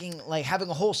fucking like having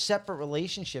a whole separate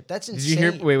relationship. That's Did insane.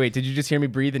 you hear? Wait. Did you just hear me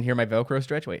breathe and hear my Velcro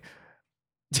stretch? Wait.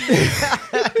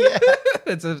 Yeah.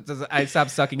 I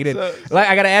stopped sucking it in. So- Like,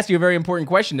 I got to ask you a very important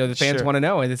question, though. The fans Sure. want to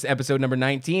know, and this is episode number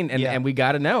 19, Yeah. and we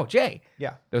got to know, Jay.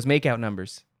 Yeah. Those makeout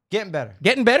numbers Getting better.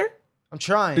 getting better? I'm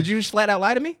trying. Did you just flat out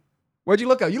lie to me? Where'd you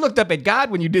look up? You looked up at God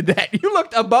when you did that. You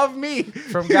looked above me.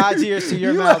 From God's ears to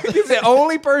your You mouth. He's the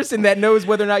only person that knows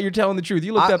whether or not you're telling the truth.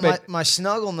 You looked up at. my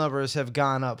snuggle numbers have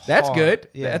gone up. That's hard. good.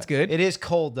 Yeah. That's good. It is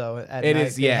cold though. At It night.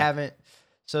 is, They yeah. haven't.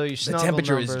 So your snuggle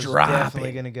temperature is numbers dropping.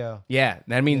 definitely gonna go. Yeah,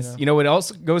 that means know? you know what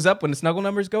else goes up when the snuggle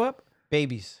numbers go up?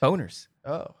 Babies. Boners.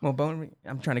 Oh. Well,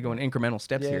 I'm trying to go in incremental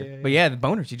steps Yeah, here, yeah, but yeah, the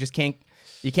boners. You just can't.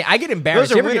 You can't. I get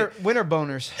embarrassed. Those are You ever winter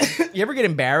boners. You ever get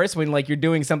embarrassed when like you're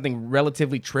doing something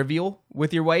relatively trivial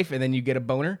with your wife and then you get a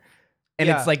boner? And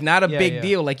Yeah. it's like not a Yeah, big yeah.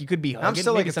 deal. Like you could be hugging. I'm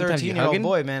still like maybe a sometimes you 13-year-old hugging.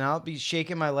 boy, man. I'll be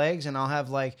shaking my legs and I'll have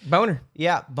like, Boner.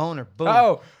 yeah, boner. Boom.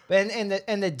 Oh.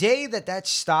 And the day that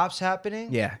stops happening,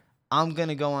 Yeah. I'm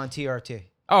gonna go on TRT.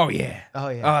 Oh yeah. Oh,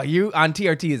 yeah. You on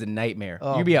TRT is a nightmare.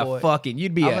 Oh, you'd be boy.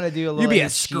 you'd be I'm a gonna do a you'd be little a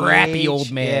scrappy HGH.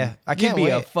 old man. Yeah, I can't You'd be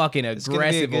a wait. fucking It's gonna be a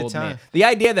aggressive good old man. time. The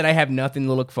idea that I have nothing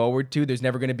to look forward to, there's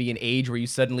never gonna be an age where you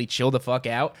suddenly chill the fuck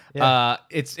out. Yeah.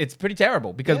 It's pretty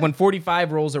terrible because Yeah. when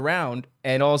 45 rolls around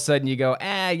and all of a sudden you go,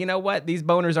 you know what? These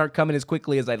boners aren't coming as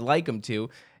quickly as I'd like them to.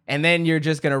 And then you're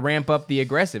just gonna ramp up the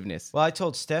aggressiveness. Well, I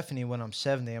told Stephanie when I'm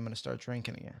 70, I'm gonna start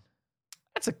drinking again.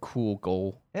 That's a cool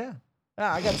goal. Yeah.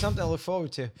 I got something to look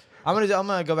forward to. I'm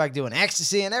gonna go back doing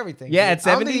ecstasy and everything. Yeah, dude. at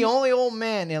 70? I'm the only old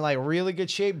man in like really good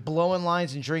shape, blowing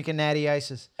lines and drinking natty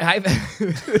ices. I've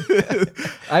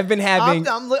been having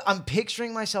I'm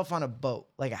picturing myself on a boat,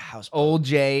 like a houseboat. old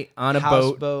Jay on a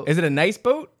Houseboat. Is it a nice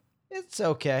boat? It's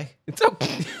okay. It's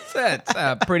okay. It's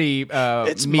a pretty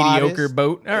It's mediocre modest.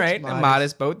 boat. All It's right, a modest.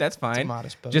 modest boat. That's fine.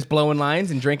 modest boat. Just blowing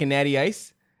lines and drinking natty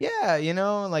ice. Yeah, you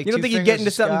know, like You don't two think you get fingers into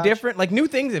of something scotch. different? Like new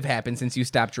things have happened since you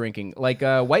stopped drinking, like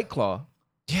White Claw,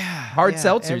 Yeah, hard yeah,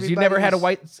 seltzers. You never had a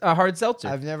everybody's- hard seltzer.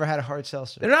 I've never had a hard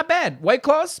seltzer. They're not bad. White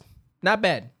Claws, not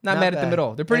bad. Not mad at them at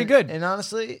all. They're pretty good. And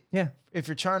honestly, Yeah, if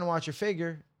you're trying to watch your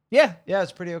figure, yeah. yeah,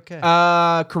 it's pretty okay.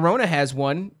 Corona has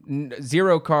one,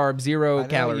 0 carb, 0 I know,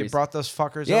 calories. You brought those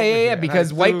fuckers. Yeah, over yeah, yeah, here, and I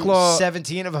because White threw Claw-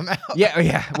 17 of them out. Yeah,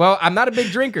 yeah. Well, I'm not a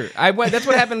big drinker. That's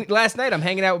what happened last night. I'm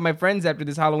hanging out with my friends after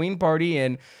this Halloween party,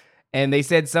 and they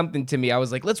said something to me. I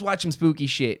was like, "Let's watch some spooky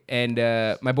shit." And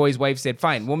my boy's wife said,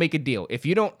 "Fine, we'll make a deal. If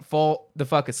you don't fall the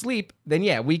fuck asleep, then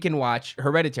yeah, we can watch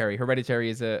Hereditary." Hereditary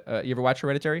is you ever watch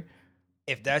Hereditary?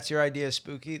 If that's your idea of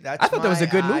spooky, that's I thought that was a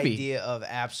good movie. Idea of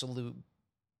absolute.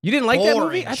 You didn't like that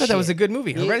movie? Boring I thought that was a shit. good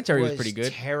movie. It Hereditary was pretty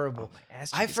good. Terrible. My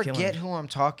ass I cheek is killing forget me. who I'm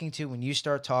talking to when you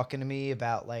start talking to me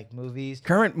about like movies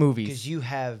Current because movies. you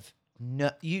have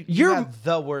you You're- have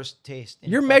the worst taste. In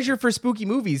Your fucking measure for spooky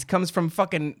movies comes from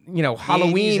fucking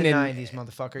Halloween 80s and 90s,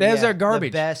 motherfucker. Those Yeah, are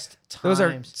garbage. The best times. those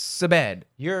are so bad.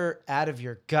 You're out of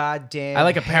your goddamn. I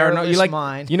like a paranoid. You hairless like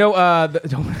mind.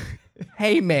 don't.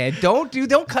 Hey man, don't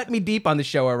cut me deep on the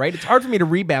show, all right? It's hard for me to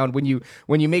rebound when you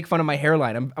make fun of my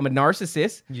hairline. I'm a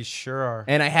narcissist, You sure are.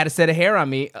 and I had a set of hair on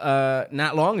me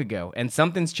not long ago, and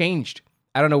something's changed.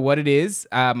 I don't know what it is.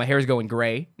 My hair is going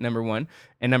gray. Number one,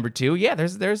 and number two, yeah,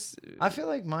 there's I feel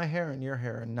like my hair and your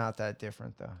hair are not that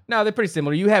different though. no, they're pretty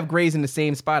similar. You have grays in the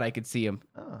same spot. I could see them.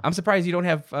 Oh. I'm surprised you don't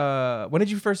have. When did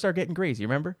you first start getting grays? You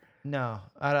remember? No,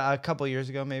 a couple years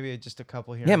ago, maybe just a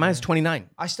couple here. Yeah, and mine's there. 29.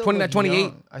 I still 29, look 28.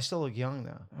 young. I still look young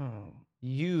though. Oh.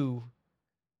 You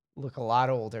look a lot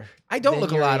older. I don't than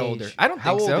look a your lot age. older. I don't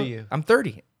How think so. old are you? I'm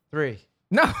 30. 3.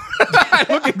 No, I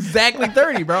look exactly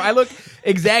 30, bro. I look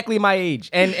exactly my age,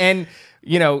 and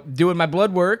doing my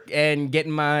blood work and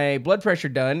getting my blood pressure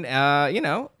done. I'm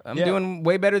Yeah. doing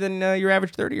way better than your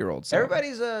average 30-year-old. So.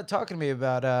 Everybody's talking to me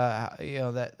about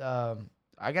that.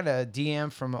 I got a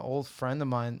DM from an old friend of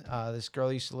mine. This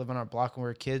girl used to live on our block when we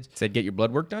were kids. said, get your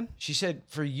blood work done. She said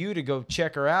for you to go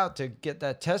check her out to get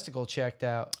that testicle checked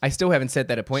out. I still haven't set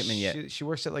that appointment yet. She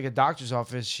works at like a doctor's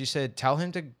office. She said, "Tell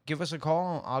him to give us a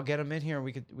call. I'll get him in here.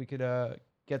 We could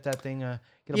get that thing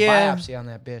get a Yeah. biopsy on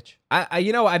that bitch."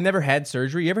 I've never had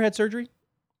surgery. You ever had surgery?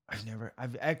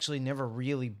 I've actually never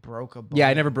really broke a bone. Yeah,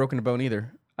 I never broken a bone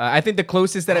either. I think the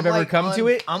closest that I've ever come to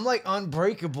it. I'm like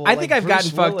unbreakable. I think like I've gotten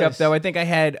Bruce fucked up Willis. though. I think I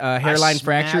had hairline I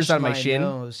fractures smashed on my shin.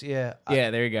 nose. Yeah. Yeah,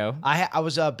 there you go. I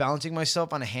was balancing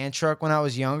myself on a hand truck when I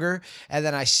was younger, and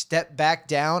then I stepped back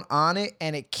down on it,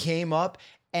 and it came up,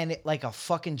 and it like a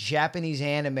fucking Japanese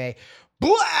anime.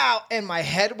 Wow! And my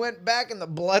head went back, and the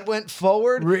blood went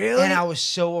forward. Really? And I was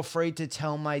so afraid to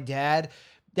tell my dad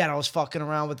that I was fucking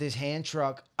around with his hand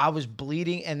truck. I was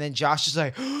bleeding, and then Josh is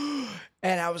like,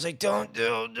 and I was like, "Don't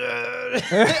do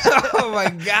that." Oh my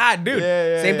god, dude.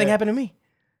 Yeah, Same thing yeah. happened to me.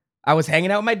 I was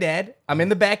hanging out with my dad. I'm in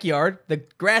the backyard. The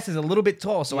grass is a little bit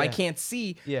tall, so I Yeah. can't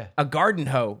see. Yeah. A garden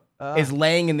hoe is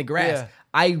laying in the grass. Yeah.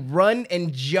 I run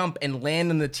and jump and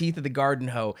land in the teeth of the garden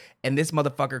hoe, and this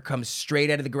motherfucker comes straight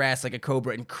out of the grass like a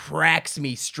cobra and cracks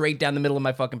me straight down the middle of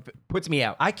my fucking. Puts me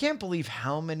out. I can't believe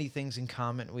how many things in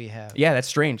common we have. Yeah, that's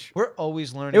strange. We're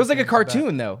always learning. It was like a things about-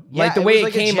 cartoon though. Yeah, Like the way was it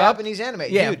like came a up. Japanese anime.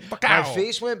 Yeah, Dude, fuck my ow.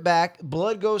 face went back,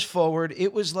 blood goes forward.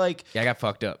 It was like, Yeah, I got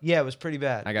fucked up. yeah, it was pretty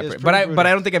bad. I got, It was but pretty I brutal.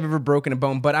 don't think I've ever broken a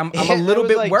bone. But I'm Yeah, a little it was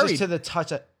bit like worried. Just to the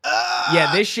touch of,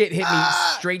 Yeah, this shit hit me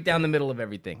straight down the middle of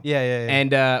everything. yeah.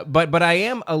 And but I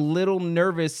am a little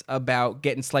nervous about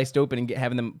getting sliced open and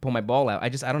having them pull my ball out. I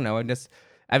don't know.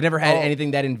 I've never had Oh.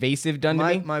 anything that invasive done to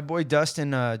me. my boy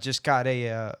Dustin just got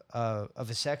a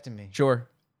vasectomy. Sure,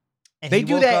 And they he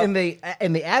do woke that up-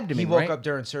 in the abdomen. He woke right? up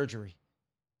during surgery,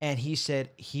 and he said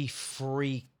he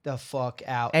freaked the fuck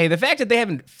out. Hey, the fact that they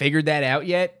haven't figured that out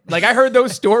yet. Like I heard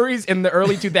those stories in the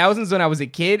early 2000s when I was a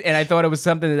kid, and I thought it was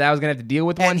something that I was gonna have to deal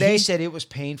with one And day. he said it was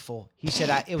painful. He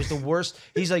said it was the worst.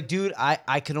 He's like, dude,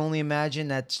 I can only imagine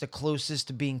that's the closest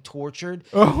to being tortured.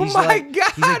 Oh He's my like,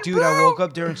 God, He's like, dude, I bro. woke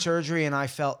up during surgery and I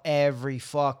felt every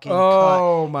fucking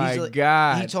Oh cut. my He's like-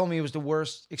 God. He told me it was the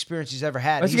worst experience he's ever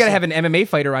had. Unless He you gotta said- have an MMA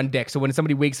fighter on deck, so when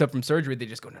somebody wakes up from surgery, they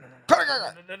just go no.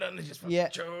 They just fucking Yeah,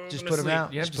 choke just to put him sleep.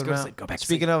 out. Yeah, just just put go him to out. sleep. Go back to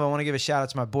Speaking sleep. of, I want to give a shout out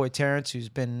to my boy Terrence, who's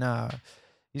been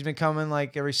He's been coming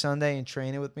like every Sunday and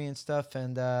training with me and stuff,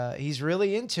 and he's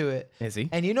really into it. Is he?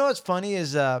 And you know what's funny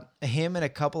is him and a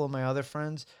couple of my other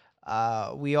friends,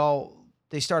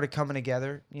 they started coming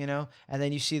together, you know, and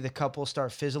then you see the couple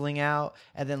start fizzling out,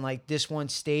 and then like this one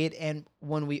stayed. And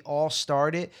when we all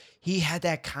started, he had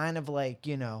that kind of like,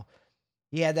 you know,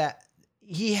 he had it.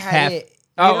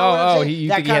 You know what I'm saying? You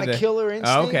that think he had kind of the- killer instinct.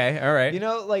 Oh, okay, all right. You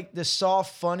know, like the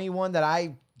soft, funny one that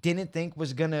I didn't think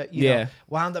was gonna, you know,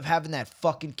 wound up having that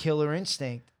fucking killer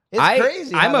instinct. It's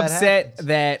crazy. I'm how that upset happens.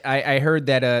 that I heard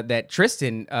that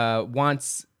Tristan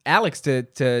wants Alex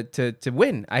to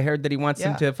win. I heard that he wants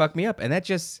him Yeah. to fuck me up, and that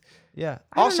just Yeah.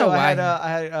 I don't Also, know I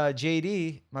why. had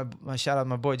JD, my shout out,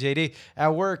 my boy JD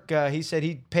at work. He said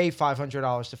he'd pay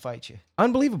 $500 to fight you.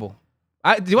 unbelievable.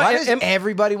 Why does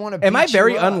everybody want to? Beat am I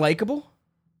very you up? unlikable?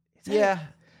 Yeah,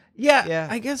 Yeah,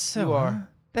 I guess so. you are. huh?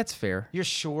 That's fair. you're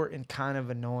short and kind of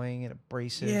annoying and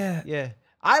abrasive. Yeah. yeah.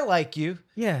 I like you.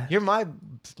 Yeah. You're my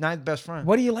ninth best friend.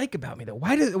 What do you like about me though?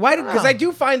 Why don't because know. I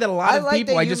do find that a lot of like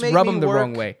people that I you just make rub me them the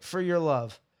wrong work way. for your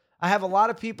love. I have a lot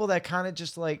of people that kind of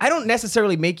just like I don't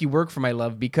necessarily make you work for my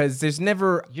love because there's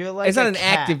never You're like it's not a an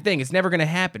cat. active thing. It's never gonna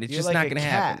happen. It's You're just like not a gonna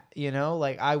cat, happen. you know,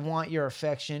 like I want your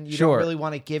affection. You Sure. don't really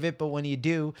want to give it, but when you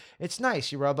do, it's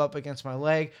nice. You rub up against my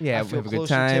leg. Yeah, I we feel have a good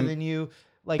closer time. than you.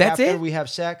 Like That's after it? we have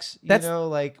sex, you That's- know,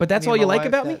 like. but that's me and all you my like wife,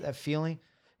 about me? That feeling.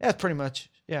 Yeah, pretty much.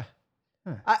 Yeah.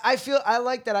 Huh. I feel I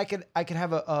like that I could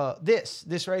have a this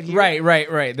right here.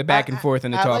 Right. The back and forth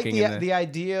and the I talking. like and the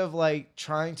idea of like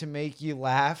trying to make you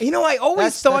laugh. You know, I always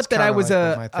That's thought that I kinda was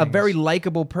like what my a thing very is.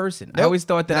 likable person. I Nope, always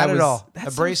thought that not I was at all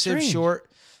that's so abrasive, strange. short.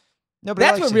 Nobody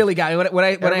That's likes what you. really got me when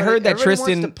I heard that Everybody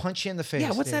Tristan. wants to punch you in the face. Yeah,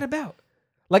 what's dude. that about?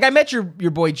 Like I met your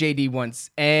boy JD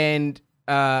once, and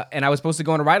I was supposed to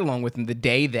go on a ride along with him the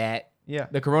day that Yeah.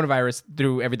 the coronavirus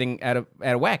threw everything out of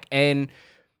whack, and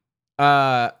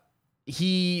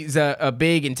he's a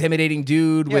big intimidating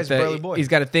dude Yeah, with he's a burly boy. he's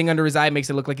got a thing under his eye, makes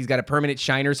it look like he's got a permanent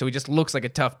shiner, so he just looks like a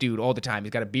tough dude all the time.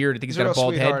 He's got a beard, I think He's he's got a a real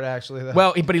bald sweetheart, head. actually. Though.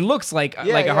 Well, but he looks like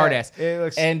a hard ass. It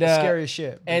looks And, scary as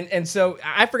shit. And so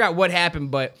I forgot what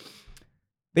happened, but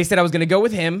they said I was gonna go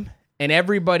with him, and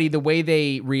everybody the way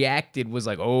they reacted was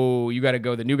like, "Oh, you got to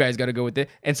go. The new guy's got to go with it."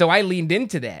 And so I leaned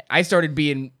into that. I started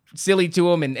being silly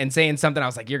to him and saying something. I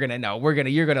was like, "You're gonna know.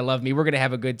 You're gonna love me. We're gonna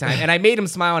have a good time." And I made him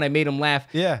smile and I made him laugh.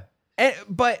 yeah.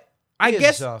 But I He is a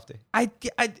guess softie.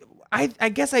 I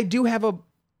guess I do have a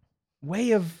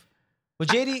way of. Well,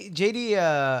 JD, Did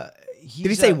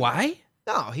he say why?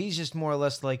 No, he's just more or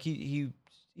less like he's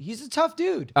a tough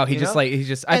dude. Oh, he you just know? like he's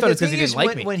just. I And thought the it's because he thing didn't is, like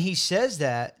when, me. When he says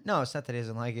that, no, it's not that he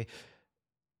doesn't like it.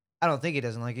 I don't think he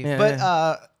doesn't like it. Yeah, but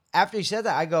yeah. After he said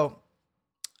that, I go,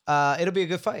 it'll be a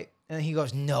good fight. And he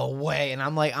goes, no way. And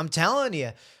I'm like, I'm telling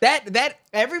you, that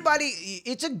everybody,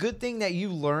 it's a good thing that you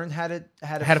learned how to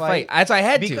had to fight. That's why I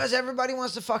had to. because everybody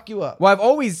wants to fuck you up. Well, I've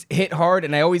always hit hard,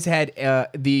 and I always had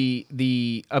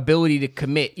the ability to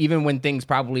commit, even when things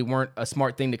probably weren't a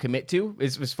smart thing to commit to.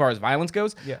 As far as violence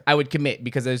goes, Yeah. I would commit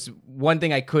because there's one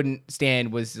thing I couldn't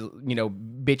stand was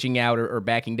bitching out or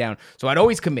backing down. So I'd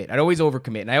always commit. I'd always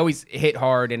overcommit, and I always hit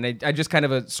hard. And I just kind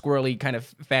of a squirrely, kind of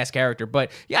fast character.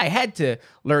 But yeah, I had to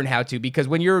learn how to because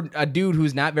when you're a dude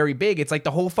who's not very big, it's like the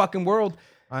whole fucking world.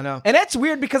 I know. And that's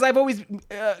weird because I've always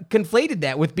conflated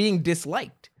that with being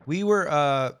disliked. We were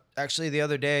actually the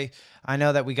other day. I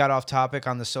know that we got off topic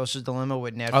on the social dilemma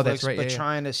with Netflix, Oh, that's right, but yeah, yeah.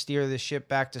 trying to steer the ship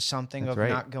back to something That's of right.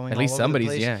 not going At least all over somebody's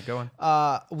the place. yeah. Go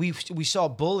on. We saw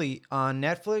Bully on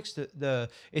Netflix.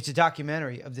 It's a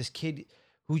documentary of this kid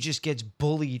who just gets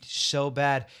bullied so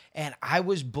bad, and I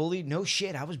was bullied. No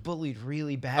shit, I was bullied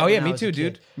really bad. Oh yeah, when I me was a too,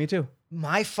 kid. dude. Me too.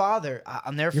 My father,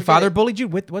 I'll never Your forget father it. bullied you?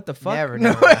 What the fuck? Never,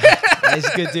 No. never. He's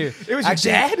a good dude. It was your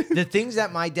dad? The things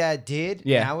that my dad did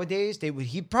Yeah. nowadays,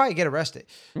 he'd probably get arrested.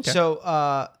 Okay.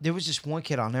 So there was this one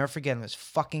kid, I'll never forget him. This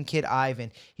fucking kid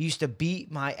Ivan. He used to beat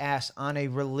my ass on a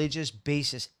religious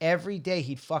basis every day.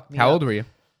 He'd fuck me. How up. old were you?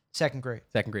 Second grade.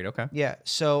 Second grade. Okay. Yeah.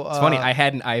 So It's funny. I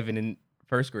had an Ivan in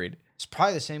first grade. it's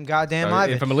probably the same goddamn Oh,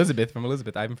 Ivan. From Elizabeth.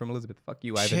 Ivan from Elizabeth. Fuck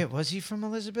you, Ivan. Shit, was he from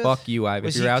Elizabeth? Fuck you, Ivan.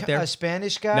 Was If you're he out there. a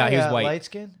Spanish guy? No, he was white. Light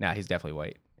skin. Nah, he's definitely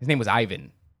white. His name was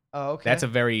Ivan. Oh, okay. That's a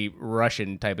very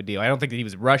Russian type of deal. I don't think that he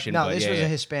was Russian. no. but This yeah, was yeah. a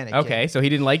Hispanic. Okay, Kid. so he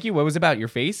didn't like you. What was it about your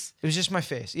face? It was just my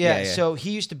face. Yeah, Yeah, yeah. So he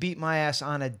used to beat my ass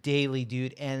on a daily,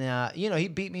 dude. And,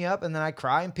 he'd beat me up and then I'd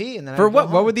cry and pee. And then For I'd go what?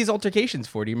 What home. were these altercations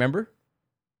for? Do you remember?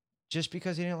 Just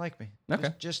because he didn't like me.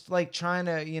 Okay. Just like trying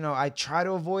to, I try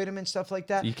to avoid him and stuff like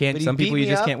that. You can't. But he'd Some people beat you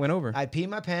me just up, can't win over. I'd pee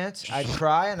my pants. I'd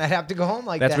cry and I'd have to go home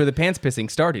like That's that. where the pants pissing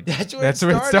started. That's where it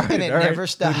started, and it All right. never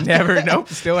stopped. Never. Nope.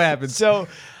 Still happens. So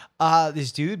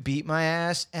this dude beat my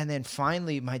ass. And then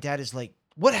finally my dad is like,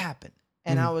 what happened?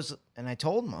 And I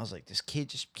told him, I was like, this kid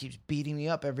just keeps beating me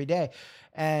up every day.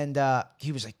 And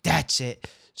he was like, that's it.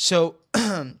 So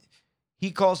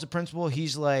he calls the principal.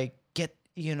 He's like,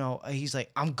 he's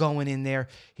like, I'm going in there.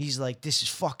 He's like, this is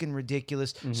fucking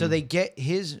ridiculous. So they get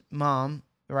his mom,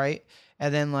 right?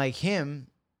 And then like him,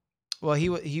 well, he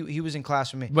was in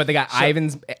class with me. But they got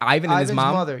Ivan and his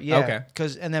mom? Mother, yeah. Okay.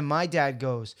 And then my dad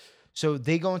goes. So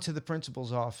they go into the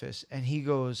principal's office and he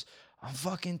goes, I'm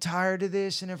fucking tired of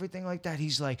this and everything like that.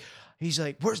 He's like,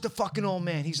 where's the fucking old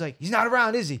man? He's like, he's not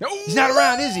around, is he? He's not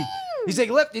around, is he? He's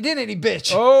like, left you didn't he,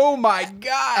 bitch? Oh my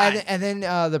God. And then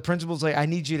the principal's like, I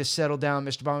need you to settle down,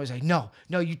 Mr. Baum. He's like, no,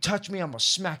 you touch me, I'm gonna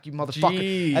smack you, motherfucker.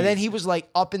 Jeez. And then he was like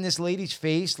up in this lady's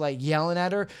face, like yelling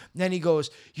at her. And then he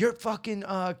goes, your fucking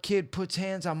kid puts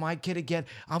hands on my kid again,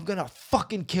 I'm gonna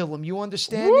fucking kill him. You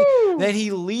understand me? Then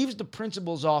he leaves the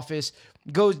principal's office,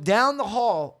 goes down the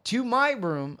hall to my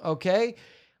room, okay?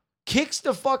 Kicks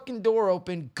the fucking door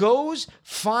open, goes,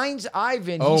 finds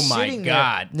Ivan. Oh He's my sitting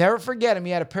God. there. Never forget him.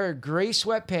 He had a pair of gray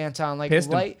sweatpants on, like Pissed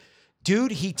him. light.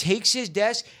 Dude, he takes his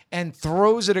desk and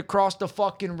throws it across the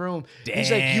fucking room. He's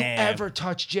like, you Damn. ever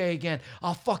touch Jay again,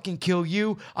 I'll fucking kill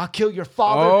you. I'll kill your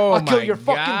father. Oh I'll kill my your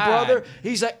fucking God. brother.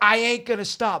 He's like, I ain't gonna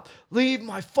stop. Leave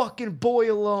my fucking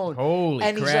boy alone. Holy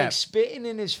and he's crap. like spitting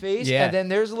in his face. Yeah. And then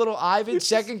there's little Ivan,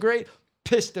 second grade,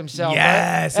 pissed himself.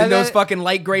 Yes. Right? And those then- fucking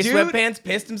light gray Dude, sweatpants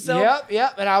pissed himself.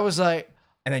 Yep. And I was like,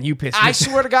 And then you pissed I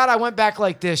yourself. swear to God, I went back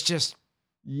like this, just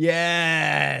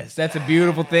Yes. That's a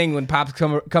beautiful thing when Pops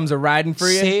comes a riding for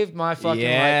you. saved my fucking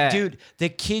Yeah. life. Dude, the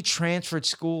kid transferred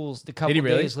schools the couple he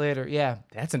really? days later. Yeah.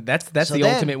 That's So the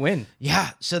then- ultimate win.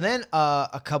 Yeah. So then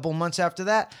a couple months after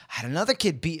that, I had another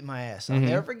kid beating my ass. I'll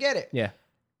never forget it. Yeah.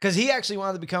 Because he actually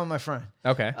wanted to become my friend.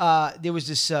 Okay. There was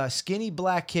this skinny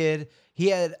black kid. He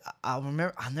had, I'll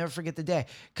never forget the day.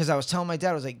 Because I was telling my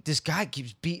dad, I was like, this guy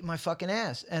keeps beating my fucking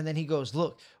ass. And then he goes,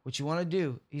 look, what you want to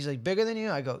do? He's like, bigger than you?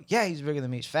 I go, yeah, he's bigger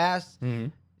than me. He's fast,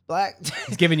 black.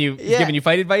 He's giving you Yeah.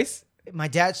 fight advice? My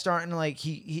dad's starting to like,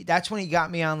 he that's when he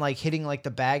got me on like hitting like the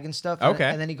bag and stuff. Okay.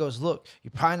 And then he goes, look,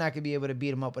 you're probably not going to be able to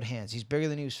beat him up with hands. He's bigger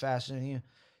than you. He's faster than you.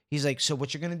 He's like, so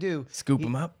what you're going to do? Scoop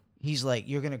him up. He's like,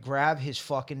 you're going to grab his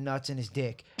fucking nuts and his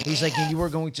dick. He's like, and you are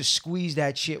going to squeeze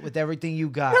that shit with everything you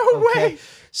got. No okay? way.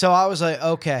 So I was like,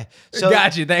 okay. So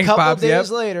Gotcha. Thanks, couple Pops. days Yep.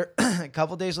 later, a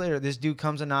couple days later, this dude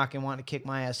comes a knocking, wanting to kick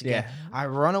my ass again. Yeah. I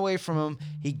run away from him.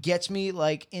 He gets me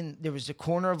like there was a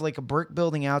corner of like a brick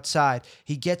building outside.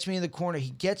 He gets me in the corner.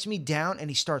 He gets me down and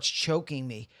he starts choking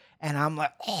me. And I'm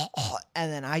like, oh,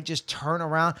 and then I just turn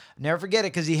around. Never forget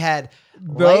it because he had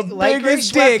light gray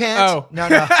biggest dick. sweatpants. Oh. No.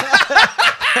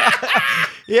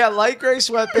 Yeah, light gray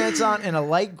sweatpants on and a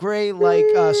light gray like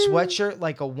sweatshirt,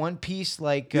 like a one piece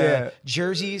like Yeah.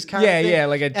 jerseys kind Yeah, of thing. yeah,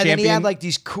 like a And then he champion. had like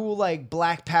these cool like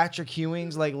black Patrick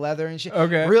Ewings like leather and shit.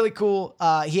 Okay. Really cool.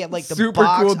 He had like the Super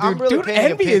box. cool, dude. I'm really Dude, painting a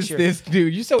envious picture. this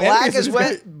dude. You're so Black envious. as of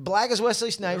this guy. black as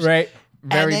Wesley Snipes. Right.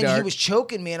 Very and then dark. he was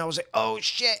choking me, and I was like, "Oh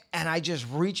shit!" And I just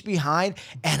reached behind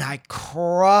and I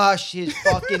crushed his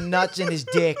fucking nuts in his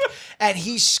dick. And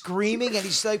he's screaming, and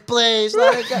he's like, "Please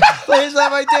let it go! Please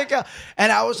let my dick go!"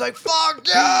 And I was like, "Fuck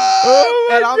you!" Oh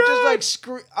my and I'm just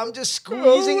God. like, I'm just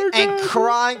squeezing my and God.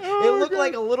 crying. Oh It my looked God.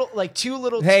 like a little, like two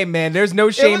little. Hey man, there's no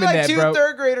it shame looked in like that, two bro.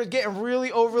 third graders getting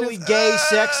really overly gay,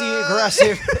 sexy,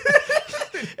 aggressive.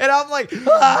 And I'm like,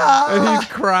 ah! And he's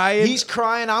crying. He's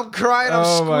crying. I'm crying. I'm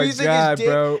Oh my squeezing God, his dick.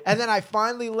 bro. And then I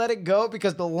finally let it go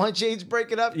because the lunch aide's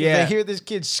breaking up. Because Yeah. I hear this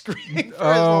kid screaming for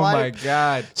his Oh life. my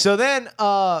God. So then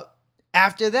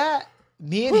after that,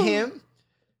 me and him,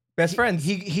 Best friends.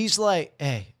 he's like,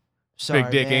 hey, sorry,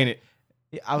 Big dick, man. ain't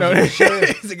it? I was No. like, sure,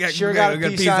 He's like, sure got a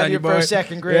got piece on you for boy. a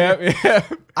second grade. Yeah.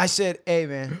 I said, hey,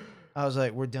 man. I was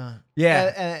like, we're done.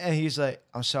 Yeah. And he's like,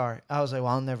 I'm sorry. I was like,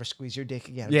 well, I'll never squeeze your dick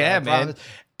again. Yeah, I man. promise.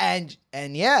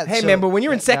 And yeah. Hey so man, but when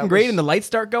you're in that second grade was- and the lights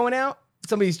start going out,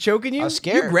 somebody's choking you, I was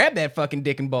scared. you grab that fucking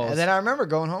dick and balls. And then I remember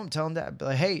going home telling Dad, be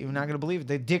like, hey, you're not going to believe it.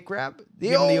 The dick grab.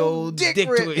 Give him the old dick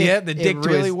rip. twist. Yeah, the dick It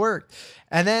really twist. worked.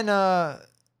 And then,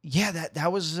 yeah,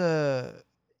 that was,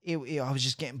 I was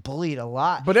just getting bullied a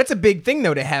lot. But that's a big thing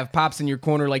though to have Pops in your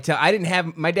corner. Like, I didn't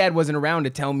have my dad wasn't around to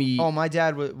tell me. Oh, my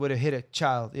dad would have hit a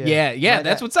child. yeah, My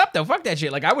that's dad- what's up though. Fuck that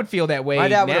shit. Like I would feel that way. My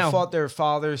dad would now. have fought their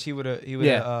fathers. He would have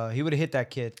Yeah. hit that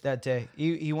kid that day.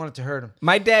 He wanted to hurt him.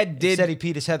 My dad He did. said he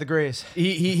peed his head the grays.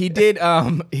 He did.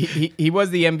 He was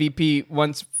the MVP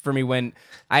once for me when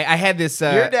I had this.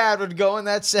 Your dad would go in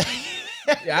that set.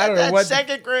 I don't know that what.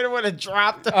 second grader would have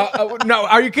dropped him. No,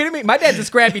 are you kidding me? My dad's a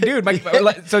scrappy dude.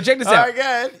 So check this All out.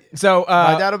 right, good. So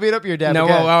My dad will beat up your dad. no, but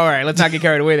go well, ahead. all right. Let's not get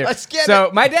carried away there. Let's get so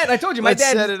it. my dad, I told you, my Let's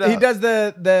set dad, it he up. does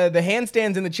the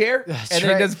handstands in the chair, That's and then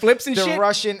right. he does flips and the shit.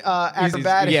 Russian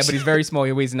acrobatics. Yeah, but he's very small.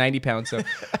 He weighs 90 pounds.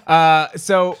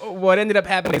 So what ended up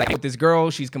happening is with this girl,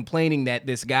 she's complaining that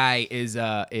this guy is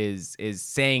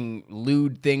saying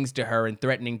lewd things to her and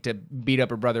threatening to beat up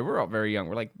her brother. We're all very young.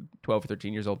 We're like 12 or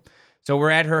 13 years old. So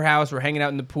we're at her house. We're hanging out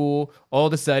in the pool. All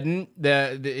of a sudden,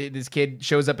 this kid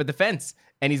shows up at the fence.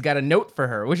 And he's got a note for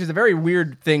her, which is a very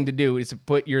weird thing to do, is to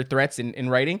put your threats in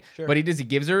writing. Sure. But he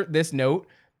gives her this note,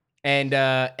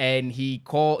 and he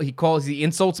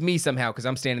insults me somehow because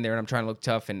I'm standing there and I'm trying to look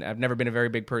tough, and I've never been a very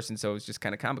big person, so it's just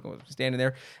kind of comical. I'm standing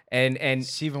there, and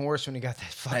It's even worse when you got that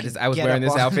fucking. I was wearing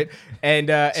this outfit, and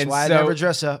That's why so I never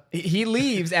dress up. he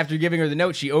leaves after giving her the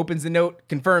note. She opens the note,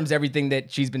 confirms everything that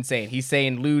she's been saying. He's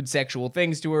saying lewd sexual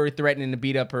things to her, threatening to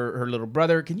beat up her little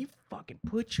brother. Can you fucking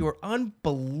put your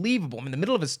unbelievable? I'm in the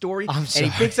middle of a story, I'm and sorry.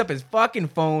 he picks up his fucking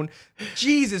phone.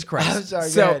 Jesus Christ! I'm sorry.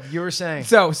 So, go ahead. You were saying.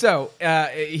 so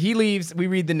he leaves. We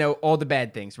read the note, all the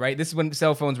bad things, right? This is when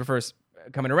cell phones were first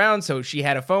coming around. So she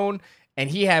had a phone and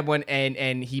he had one,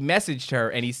 and he messaged her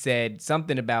and he said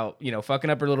something about, fucking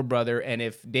up her little brother. And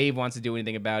if Dave wants to do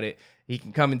anything about it, he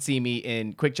can come and see me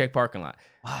in Quick Check parking lot.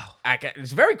 Wow.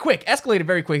 It's very quick, escalated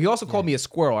very quick. He also called me a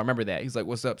squirrel. I remember that. He's like,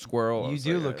 "What's up, squirrel?" I You was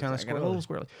do like, look kinda I got a little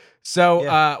squirrely. squirrely. So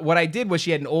Yeah. what I did was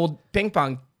she had an old ping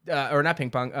pong, or not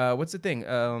ping pong. What's the thing?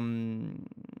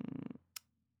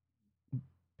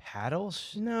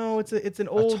 Paddles? No, it's an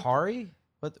old Atari?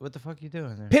 What the fuck are you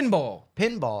doing there? pinball.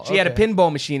 Pinball. She had a okay.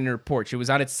 pinball machine in her porch. It was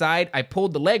on its side. I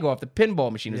pulled the leg off the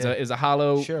pinball machine. Yeah. It was a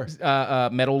hollow Sure.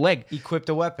 metal leg. Equipped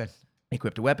a weapon.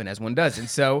 Equipped a weapon, as one does. And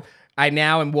so I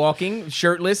now am walking,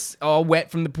 shirtless, all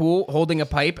wet from the pool, holding a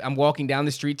pipe. I'm walking down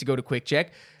the street to go to Quick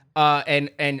Check.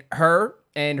 And her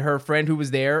and her friend who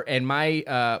was there and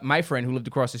my friend who lived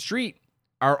across the street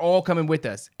are all coming with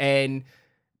us. And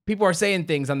people are saying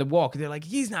things on the walk. They're like,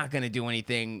 he's not going to do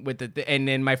anything with it. And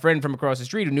then my friend from across the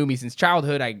street who knew me since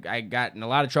childhood, I got in a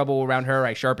lot of trouble around her.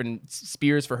 I sharpened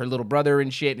spears for her little brother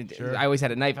and shit. And Sure. I always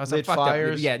had a knife. I was Lit like, fucked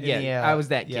fires up. Yeah, in yeah. the, I was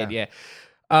that kid, yeah.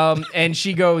 yeah. And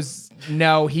she goes,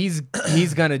 no, he's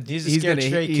gonna He's a scared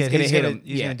straight he's kid. gonna He's hit gonna- him.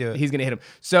 he's gonna do it. He's gonna hit him.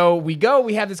 So we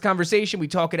have this conversation, we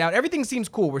talk it out. Everything seems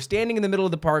cool. We're standing in the middle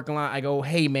of the parking lot. I go,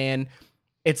 hey man,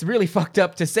 it's really fucked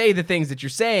up to say the things that you're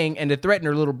saying and to threaten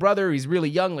her little brother. He's really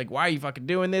young. Like, why are you fucking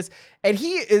doing this? And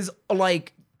he is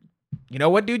like, you know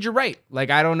what, dude, you're right. Like,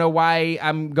 I don't know why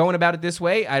I'm going about it this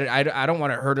way. I don't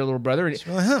want to hurt her little brother. really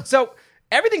him. So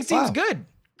everything seems Wow. good.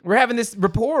 We're having this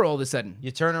rapport all of a sudden. You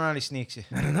turn around, he sneaks you.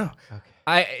 I don't know.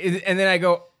 Okay. And then I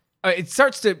go, it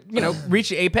starts to, reach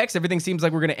the apex. Everything seems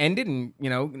like we're going to end it and,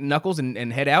 knuckles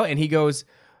and head out. And he goes,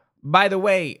 by the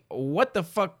way, what the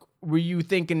fuck were you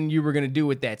thinking you were going to do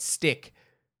with that stick?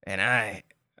 And I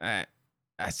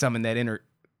summoned that inner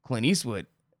Clint Eastwood.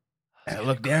 And I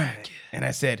looked down and I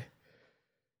said,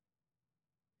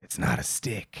 it's not a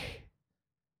stick.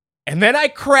 And then I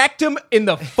cracked him in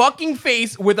the fucking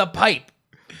face with a pipe.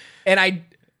 And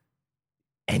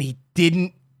he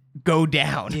didn't go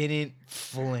down. Didn't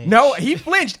flinch. No, he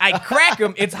flinched. I crack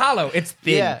him. It's hollow. It's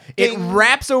thin. Yeah. It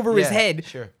wraps over his Yeah, head.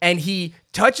 sure. And he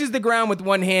touches the ground with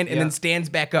one hand and Yeah. then stands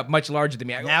back up much larger than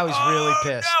me. I go, Now he's really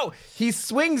pissed. No. He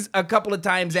swings a couple of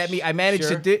times at me. I managed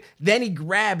Sure. to do. Then he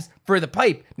grabs for the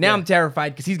pipe. Now Yeah. I'm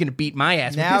terrified because he's going to beat my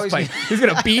ass Now with this he's pipe. He's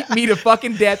going to beat me to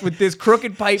fucking death with this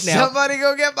crooked pipe now. Somebody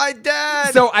go get my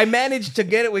dad. So I managed to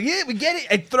get it. We get it.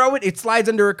 I throw it. It slides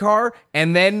under a car.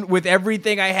 And then with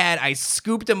everything I had, I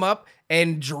scooped him up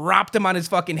and dropped him on his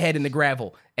fucking head in the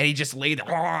gravel. And he just laid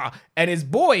there. And his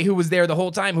boy, who was there the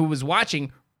whole time, who was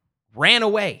watching, ran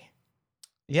away.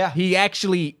 yeah. He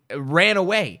actually ran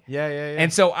away. Yeah.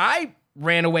 And so I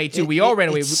ran away too. We all ran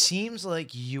away. It seems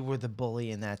like you were the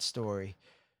bully in that story.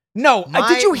 No,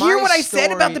 did you hear my what I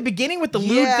said about story- the beginning with the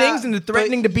lewd Yeah, things and the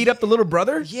threatening to beat up the little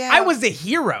brother? Yeah. I was a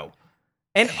hero.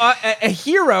 And a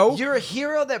hero You're a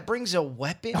hero that brings a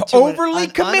weapon to overly an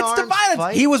commits to unarmed violence.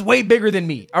 fight? He was way bigger than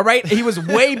me. All right, he was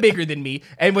way bigger than me.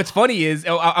 And what's funny is,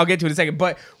 I'll get to it in a second.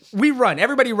 But we run.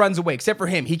 Everybody runs away except for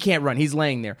him. He can't run. He's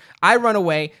laying there. I run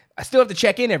away. I still have to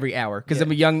check in every hour because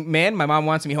I'm a young man. My mom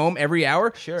wants me home every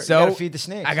hour. Sure, So you gotta feed the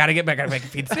snakes. I gotta get back. I gotta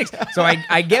feed the snakes. So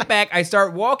I get back. I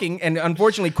start walking, and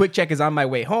unfortunately, Quick Check is on my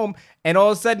way home. And all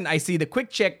of a sudden, I see the Quick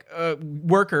Check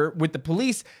worker with the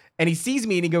police. And he sees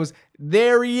me and he goes,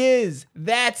 there he is.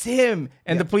 That's him.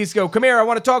 And the police go, come here, I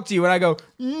want to talk to you. And I go,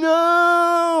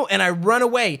 no. And I run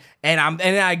away. And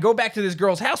I go back to this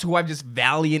girl's house who I've just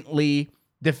valiantly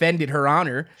defended her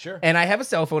honor. Sure. And I have a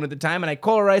cell phone at the time, and I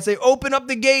call her. I say, "Open up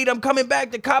the gate. I'm coming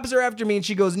back. The cops are after me." And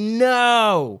she goes,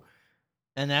 "No."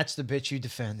 And that's the bitch you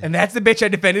defended. And that's the bitch I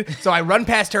defended. So I run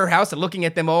past her house and looking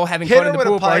at them all having Hit fun her at the with a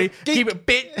pool party. pipe. Keep it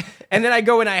bit. And then I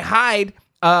go and I hide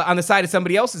on the side of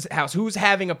somebody else's house who's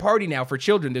having a party now for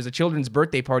children. There's a children's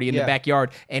birthday party in the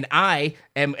backyard. And I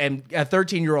am a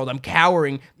 13-year-old. I'm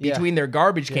cowering between their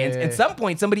garbage cans. At some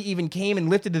point, somebody even came and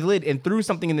lifted the lid and threw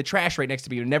something in the trash right next to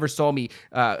me and never saw me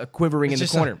quivering in the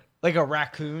corner. Like a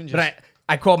raccoon. Just... But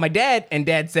I called my dad, and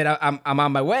Dad said I'm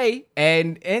on my way,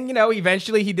 and you know,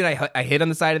 eventually he did. I hid on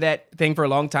the side of that thing for a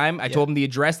long time. I told him the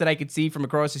address that I could see from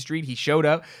across the street. He showed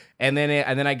up, and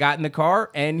then I got in the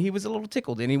car, and he was a little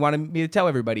tickled, and he wanted me to tell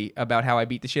everybody about how I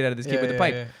beat the shit out of this kid with the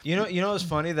pipe. Yeah. You know, it's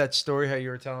funny that story how you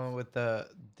were telling with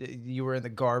you were in the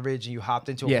garbage and you hopped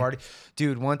into a party,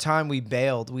 dude. One time we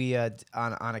bailed,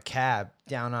 on a cab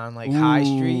down on like High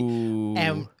Street,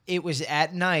 and it was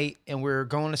at night, and we were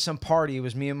going to some party. It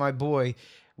was me and my boy.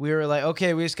 We were like,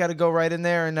 okay, we just got to go right in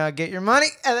there and get your money,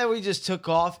 and then we just took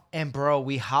off. And bro,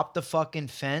 we hopped the fucking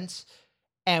fence,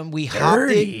 and we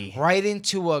hopped it right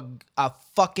into a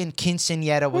fucking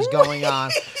quinceañera was going on,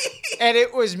 and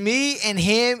it was me and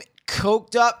him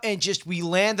coked up, and just we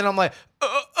landed. I'm like,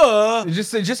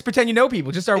 Just pretend you know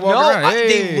people. Just start walking around.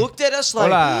 They looked at us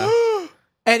like,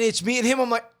 and it's me and him. I'm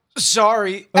like,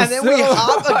 sorry. And then we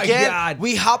hop again. God.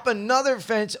 We hop another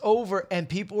fence over, and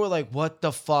people were like, what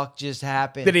the fuck just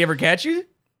happened? Did he ever catch you?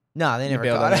 No, they never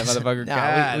bailed caught on us. that motherfucker. No,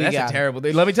 God, we that's got a terrible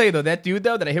thing. Let me tell you though, that dude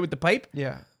though that I hit with the pipe,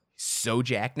 so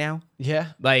jacked now. Yeah.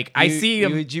 Like I see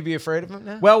him. Would you be afraid of him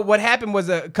now? Well, what happened was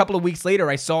a couple of weeks later,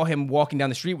 I saw him walking down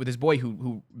the street with his boy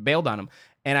who bailed on him,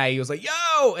 and he was like,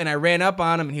 "Yo!" And I ran up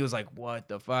on him, and he was like, "What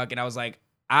the fuck?" And I was like,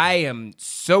 "I am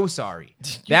so sorry.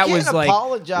 That can't was like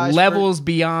apologize levels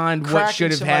beyond what cracking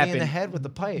should have somebody happened." in the head with the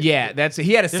pipe. Yeah,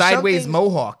 he had a sideways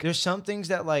mohawk. There's some things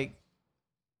that like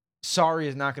sorry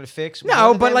is not going to fix. No,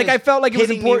 One of but them like is I felt like it was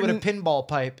hitting me important with a pinball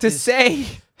pipe to say,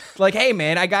 like, "Hey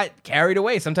man, I got carried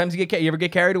away." Sometimes you ever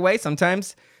get carried away?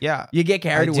 Sometimes you get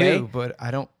carried away. Do, but I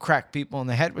don't crack people in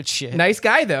the head with shit. Nice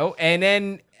guy though. And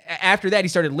then after that, he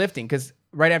started lifting because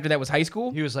right after that was high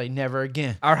school. He was like, never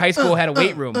again. Our high school had a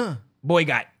weight room. Boy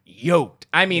got yoked.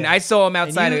 I mean, I saw him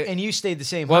outside and you stayed the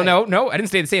same Well, height. no, I didn't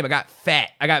stay the same. I got fat.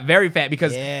 I got very fat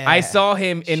because I saw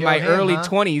him in my early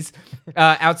 20s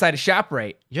outside of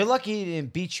ShopRite. You're lucky he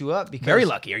didn't beat you up. Because Very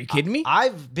lucky. Are you kidding me?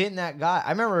 I've been that guy.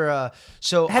 I remember.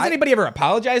 Has anybody ever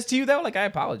apologized to you though? Like I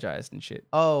apologized and shit.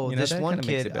 Oh, You know, this that one kinda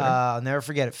makes it kid. better. I'll never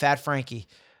forget it. Fat Frankie.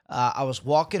 I was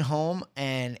walking home,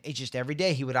 and it just every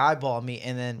day he would eyeball me.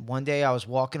 And then one day I was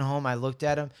walking home, I looked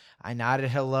at him, I nodded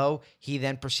hello. He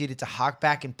then proceeded to hawk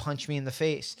back and punch me in the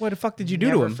face. What the fuck did you do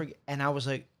to him? And I was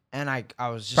like, and I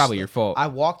was just Probably your fault. I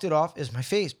walked it off. It's my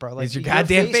face, bro. Like It's your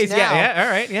goddamn face. now. Yeah, all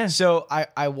right, yeah. So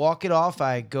I walk it off.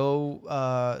 I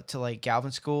go to like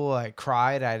Galvin School. I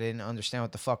cried. I didn't understand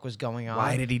what the fuck was going on.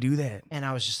 Why did he do that? And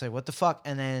I was just like, what the fuck?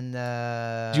 And then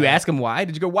Did you ask him why?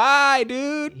 Did you go, why,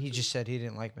 dude? he just said he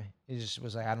didn't like me. He just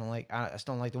was like, I just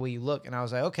don't like the way you look. And I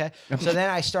was like, okay. So then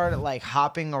I started like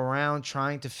hopping around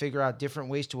trying to figure out different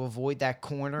ways to avoid that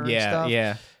corner and stuff.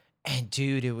 Yeah. And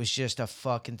dude, it was just a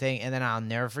fucking thing. And then I'll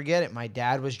never forget it. My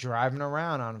dad was driving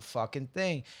around on a fucking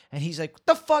thing. And he's like, what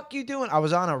the fuck you doing? I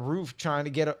was on a roof trying to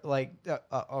get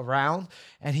around.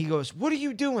 And he goes, what are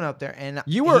you doing up there? And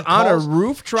You were on a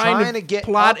roof trying to get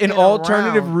plot up an and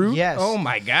alternative around. route? Yes. Oh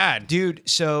my God. Dude,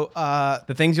 so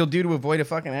The things you'll do to avoid a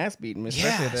fucking ass beating,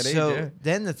 especially at that age. so Yeah.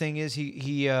 then the thing is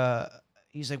he's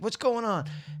like, what's going on?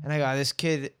 And I go, this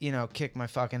kid, kicked my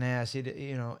fucking ass.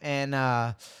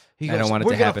 He goes, don't want it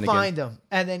we're to gonna happen again. find him.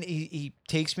 And then he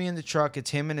takes me in the truck.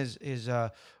 It's him and his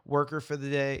worker for the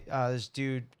day. This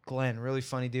dude, Glenn, really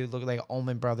funny dude. Look like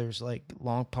Ullman Brothers, like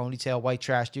long ponytail, white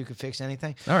trash dude, could fix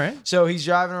anything. All right. So he's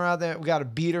driving around there. We got a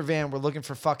beater van. We're looking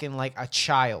for fucking like a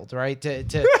child, right?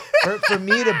 For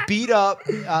me to beat up,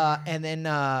 and then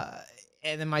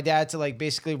my dad to like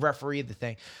basically referee the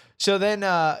thing. So then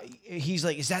he's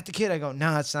like, is that the kid? I go,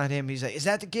 no, it's not him. He's like, is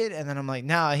that the kid? And then I'm like,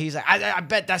 no. He's like, I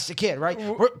bet that's the kid, right?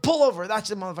 Pull over. That's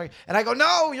the motherfucker. And I go,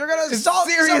 no, you're going to assault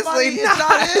somebody. It's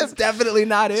not him. It's definitely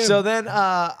not him. So then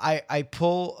I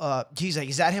pull, he's like,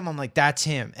 is that him? I'm like, that's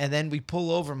him. And then we pull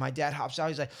over. My dad hops out.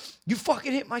 He's like, you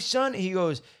fucking hit my son? And he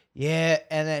goes, yeah.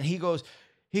 And then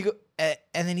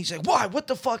and then he's like, why? What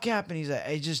the fuck happened? He's like,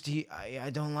 I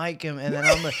don't like him. And then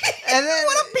I'm like, and then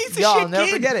what a piece of Yo, shit I'll never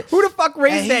kid. forget it. Who the fuck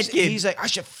raised And that kid? He's like, I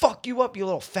should fuck you up, you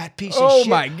little fat piece Oh of shit.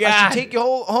 my I God. should take you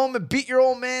home and beat your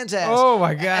old man's ass. Oh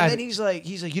my God. And then he's like,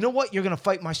 you know what? You're gonna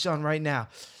fight my son right now.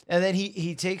 And then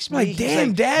he takes me. Like, he's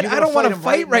damn, Dad, "You're I gonna don't wanna him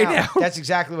fight right now." That's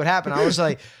exactly what happened. I was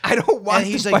like, I don't want and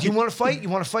he's to like, fight. you want to fight? You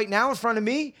want to fight now in front of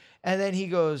me? And then he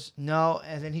goes, no.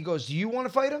 And then he goes, do you want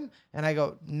to fight him? And I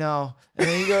go, no. And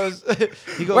then he goes,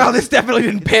 Wow, this definitely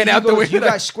didn't pan he out the goes, way you that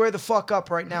I- guys square the fuck up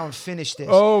right now and finish this.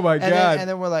 Oh my And God.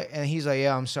 then we're like, and he's like,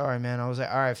 yeah, I'm sorry, man. I was like,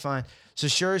 all right, fine. So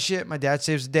sure as shit, my dad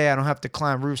saves the day. I don't have to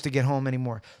climb roofs to get home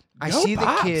anymore. I Go see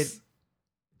Pops. the kid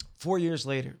 4 years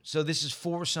later. So this is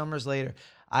 4 summers later.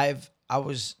 I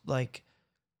was like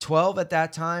 12 at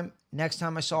that time. Next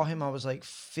time I saw him, I was like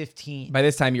 15. By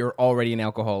this time, you're already an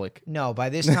alcoholic. No, by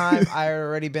this time I had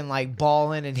already been like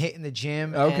balling and hitting the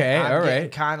gym. Okay, and I'm all getting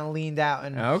right. kind of leaned out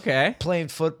and Okay. playing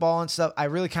football and stuff. I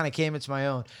really kind of came into my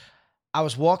own. I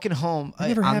was walking home.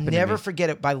 Never I'll happened to never me. forget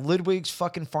it, by Ludwig's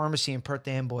fucking pharmacy in Perth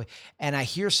Amboy, and I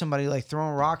hear somebody like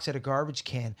throwing rocks at a garbage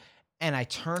can, and I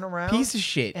turn around. Piece of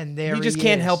shit. And there you just he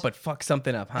can't is. help but fuck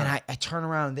something up, huh? And I turn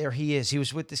around, and there he is. He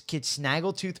was with this kid,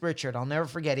 Snaggletooth Richard. I'll never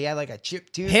forget. He had like a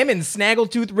chipped tooth. Him and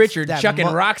Snaggletooth Richard That chucking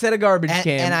mu- rocks at a garbage And-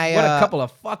 can. and I, what a couple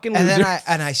of fucking and losers.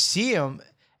 then I see him,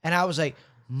 and I was like,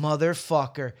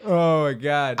 motherfucker. oh my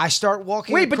God. I start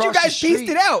walking. Wait, but you across the guys pieced street.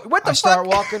 it out. What the I start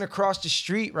fuck? walking across the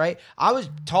street, right? I was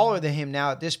taller than him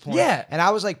now at this point. Yeah. And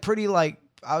I was like pretty like,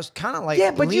 I was kind of like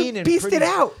Yeah, but you lean and pieced pretty- it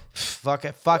out. Fuck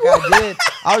it. I did.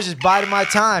 I was just biding my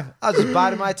time. Oh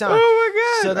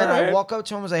my God. So then All I right. walk up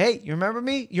to him and was like, hey, you remember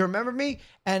me? You remember me?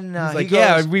 And He's he like, goes,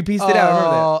 yeah, we pieced it out. I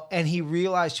remember that. "Oh," and he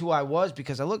realized who I was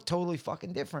because I looked totally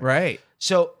fucking different. Right.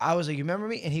 So I was like, you remember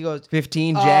me? And he goes,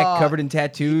 15, Jack, Uh, covered in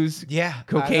tattoos. yeah.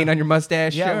 Cocaine I on your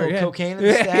mustache. Yeah, a sure, little yeah. cocaine in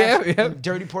the stash. Yeah, yeah.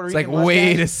 Dirty Puerto It's Rican like,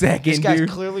 wait mustache. a second, This guy's dude.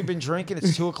 clearly been drinking.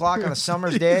 It's 2 o'clock on a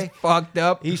summer's day. Fucked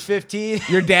up. He's 15.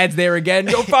 Your dad's there again.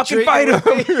 Go fucking fight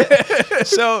Drinking him.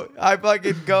 So I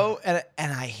fucking go and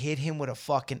I hit him with a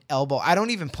fucking elbow. I don't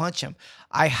even punch him.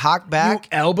 I hock You back,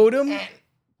 elbowed him?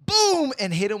 boom,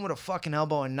 and hit him with a fucking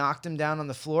elbow and knocked him down on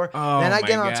the floor. Oh, then I my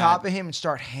get on God. top of him and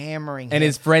start hammering him. And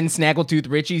his friend Snaggletooth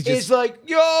Richie's just. He's like,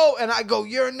 yo, and I go,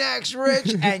 you're next,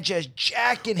 Rich, and just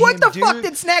jacking him, what the dude. fuck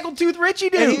did Snaggletooth Richie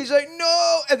do? And he's like,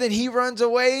 no. And then he runs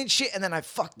away and shit. And then I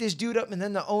fuck this dude up. And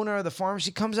then the owner of the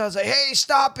pharmacy comes out and is like, hey,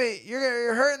 stop it.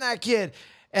 You're hurting that kid.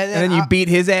 and then you I, beat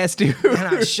his ass too. and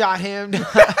I shot him.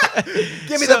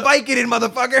 Give me the Vicodin,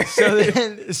 motherfucker.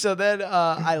 So then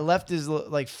I left his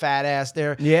like fat ass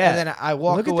there. Yeah. And then I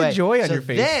walk Look at away. the joy on So your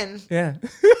face. Then yeah.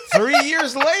 3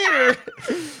 years later,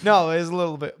 no, it was a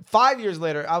little bit. 5 years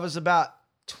later, I was about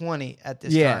 20 at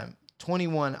this Yeah. time.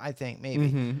 21, I think, maybe.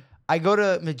 Mhm. I go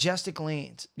to Majestic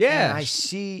Lanes. Yeah. And I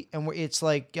see, and it's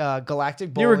like Galactic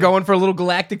You Bowling. were going for a little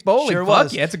galactic bowling. Sure Fuck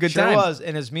was. yeah, it's a good sure time. was.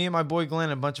 And it's me and my boy Glenn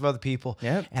and a bunch of other people.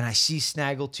 Yep. And I see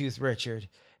Snaggletooth Richard.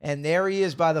 And there he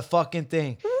is by the fucking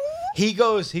thing. He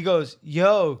goes,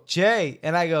 yo, Jay.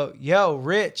 And I go, yo,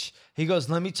 Rich. He goes,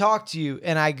 let me talk to you.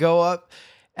 And I go up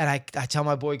and I tell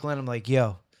my boy Glenn, I'm like,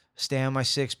 yo, stay on my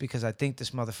 6 because I think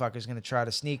this motherfucker's going to try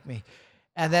to sneak me.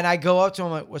 And then I go up to him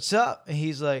like, what's up? And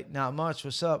he's like, not much.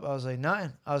 What's up? I was like,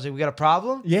 nothing. I was like, we got a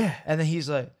problem? Yeah. And then he's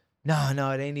like, no,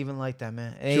 it ain't even like that,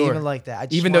 man. It ain't Sure. even like that. I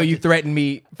just Even though wanted you to- threatened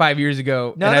me 5 years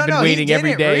ago, No, and no, I've been no, waiting he every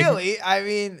didn't, day. Really? I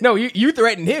mean, No, you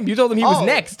threatened him. You told him he was Oh.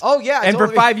 next. Oh, yeah, I And for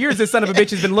totally- 5 years, this son of a bitch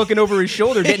has been looking over his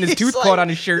shoulder, getting his he's tooth like- caught on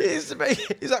his shirt. He's like,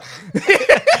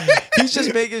 he's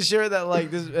just making sure that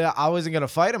like this, I wasn't gonna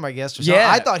fight him. I guess. Or something. Yeah.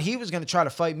 I thought he was gonna try to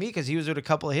fight me because he was with a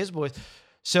couple of his boys.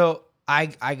 So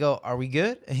I go, are we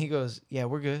good? And he goes, yeah,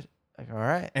 we're good. Like, all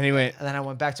right. And he went, And then I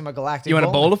went back to my Galactic. you want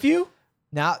to bowl a few?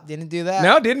 No, didn't do that.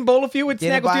 No, didn't bowl a few with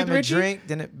Didn't buy Snaggletooth him a Richie? drink.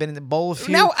 Didn't been in the bowl a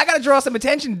few. Now, I got to draw some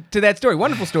attention to that story.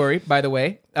 Wonderful story, by the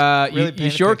way. Really You paint a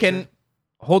sure picture. can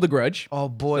hold a grudge. Oh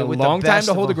boy, It's a with long the time best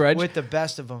to of hold a them, grudge. with the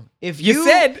best of them. If You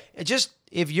said- just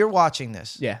if you're watching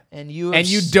this, Yeah. and you And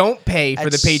you don't pay for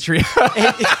the That's- Patreon.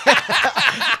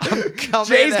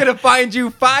 Jay's going to find you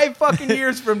 5 fucking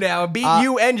years from now and beat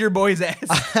you and your boy's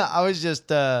ass. I was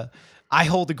just I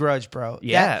hold a grudge, bro.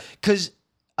 Yeah. because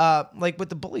like with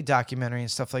the bully documentary and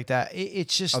stuff like that,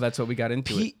 it's just Oh, that's what we got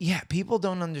into it. yeah, people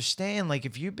don't understand. Like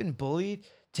if you've been bullied,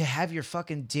 to have your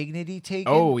fucking dignity taken.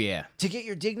 Oh, yeah. To get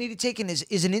your dignity taken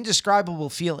is an indescribable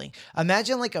feeling.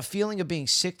 Imagine like a feeling of being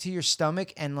sick to your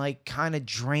stomach and like kind of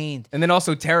drained. And then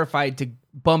also terrified to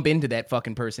bump into that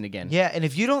fucking person again. Yeah, and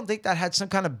if you don't think that had some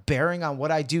kind of bearing on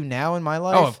what I do now in my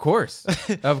life, Oh, of course.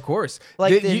 Of course.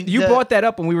 Like you brought that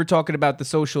up when we were talking about the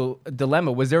social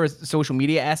dilemma. Was there a social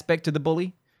media aspect to the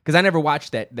bully? Because I never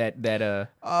watched that.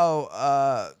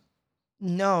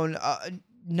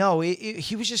 No,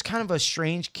 he was just kind of a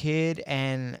strange kid,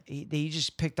 and they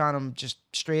just picked on him just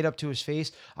straight up to his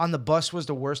face. On the bus was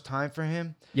the worst time for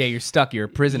him. Yeah, you're stuck. You're a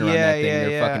prisoner on that thing.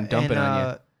 They're fucking dumping on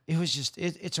you. It was just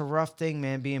it's a rough thing,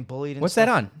 man, being bullied. And What's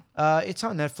stuff. that on? It's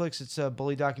on Netflix. It's a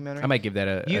bully documentary. I might give that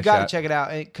a You got to check it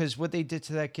out, because what they did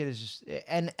to that kid is just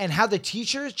and how the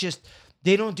teachers just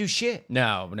they don't do shit.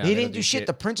 No, they didn't do shit.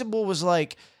 The principal was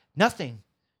like nothing.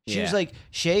 She was like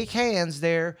shake hands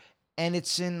there. And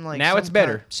it's in like now it's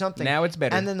better. Something. Now it's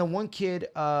better. And then the one kid,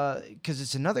 because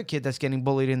it's another kid that's getting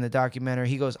bullied in the documentary.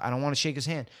 He goes, "I don't want to shake his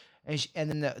hand,"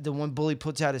 and then the one bully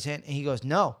puts out his hand, and he goes,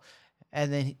 "No."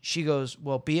 And then she goes,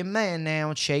 "Well, be a man now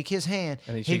and shake his hand."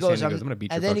 And he goes, "I'm gonna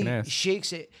beat your fucking ass." And then he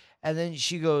shakes it. And then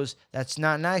she goes, "That's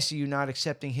not nice of you not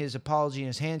accepting his apology and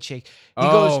his handshake." He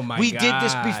goes, "We did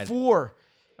this before."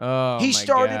 Oh, he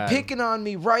started picking on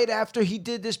me right after he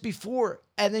did this before.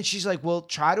 And then she's like, "Well,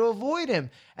 try to avoid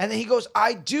him." And then he goes,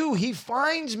 "I do. He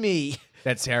finds me."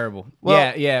 That's terrible.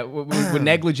 Well, yeah. With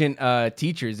negligent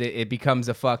teachers, it becomes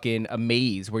a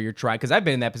maze where you're trying. Because I've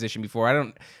been in that position before. I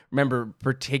don't remember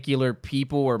particular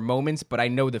people or moments, but I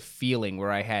know the feeling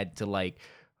where I had to like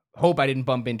hope I didn't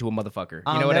bump into a motherfucker.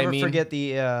 You know what I mean? I'll never forget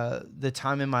the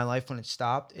time in my life when it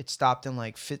stopped. It stopped in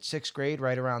like 5th, 6th grade,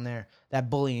 right around there. That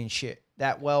bullying shit.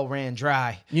 That well ran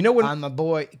dry. You know when on my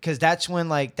boy, because that's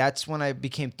when I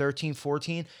became 13,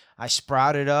 14. I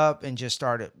sprouted up and just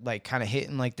started like kind of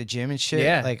hitting like the gym and shit.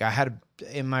 Yeah. Like I had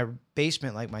in my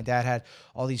basement, like my dad had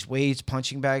all these weights,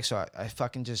 punching bags. So I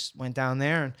fucking just went down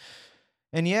there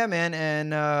and yeah, man.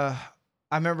 And I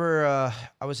remember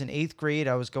I was in 8th grade.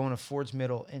 I was going to Ford's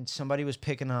Middle, and somebody was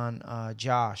picking on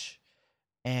Josh,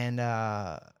 and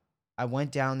I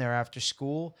went down there after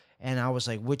school. And I was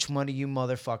like, "Which one of you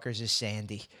motherfuckers is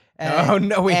Sandy?" And, oh,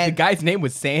 no, wait, the guy's name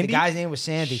was Sandy? The guy's name was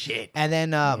Sandy. Shit. And then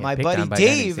my buddy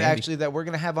Dave, actually, that we're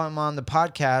going to have on the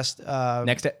podcast.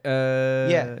 Next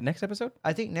episode?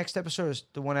 I think next episode is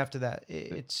the one after that.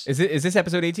 Is this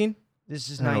episode 18? This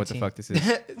is 19. I don't know what the fuck this is.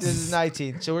 This is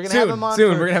 19. So we're going to have him on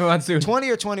soon. We're going to have him on soon. 20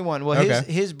 or 21. Well,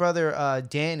 his brother,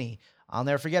 Danny, I'll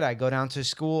never forget. I go down to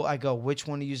school. I go, "Which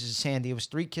one uses Sandy?" It was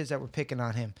 3 kids that were picking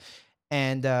on him.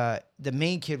 And the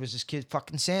main kid was this kid,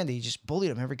 fucking Sandy. He just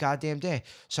bullied him every goddamn day.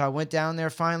 So I went down there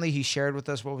finally. He shared with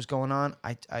us what was going on.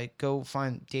 I go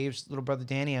find Dave's little brother,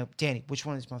 Danny. Danny, which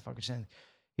one of these motherfuckers Sandy?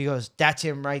 He goes, "That's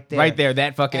him right there." Right there,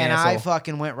 that fucking asshole. And I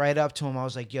fucking went right up to him. I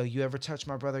was like, "Yo, you ever touch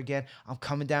my brother again? I'm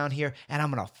coming down here and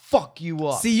I'm going to fuck you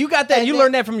up." See, you got that. You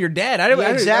learned that from your dad. I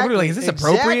was like, is this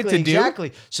appropriate to do?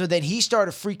 Exactly. So then he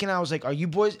started freaking out. I was like, "Are you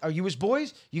boys? Are you his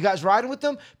boys? You guys riding with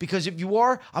them? Because if you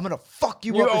are, I'm going to fuck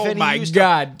you up if any of you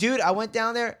start." God. Dude, I went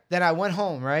down there. Then I went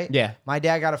home, right? Yeah. My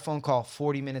dad got a phone call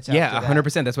 40 minutes after that. Yeah,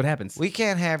 100%. That's what happens. We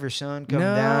can't have your son come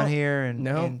down here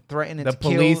and threatening to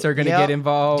kill. The police are going to get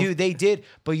involved. Dude, they did.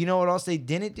 But you know what else they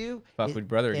didn't do? Fuck with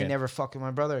brother again. They never fucked with my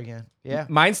brother again. Yeah.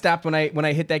 Mine stopped when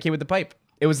I hit that kid with the pipe.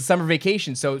 It was a summer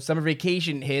vacation. So summer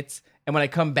vacation hits, and when I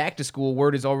come back to school,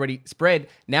 word is already spread.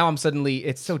 Now I'm suddenly,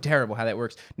 it's so terrible how that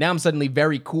works. Now I'm suddenly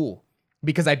very cool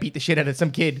because I beat the shit out of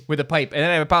some kid with a pipe, and then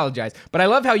I apologize. But I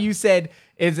love how you said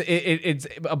it's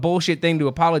a bullshit thing to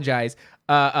apologize.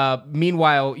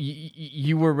 Meanwhile,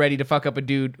 you were ready to fuck up a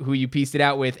dude who you pieced it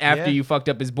out with after you fucked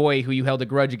up his boy who you held a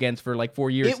grudge against for like 4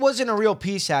 years. It wasn't a real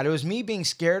peace out. It was me being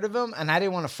scared of him, and I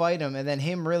didn't want to fight him, and then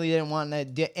him really didn't want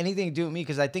anything to do with me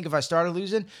because I think if I started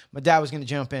losing, my dad was going to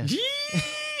jump in.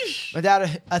 My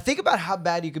dad, think about how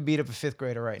bad you could beat up a 5th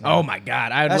grader right now. Oh my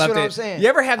God, I'd love That's to. what I'm saying. You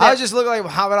ever have that? I was just looking like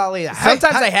Muhammad Ali.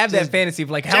 Sometimes I have that fantasy of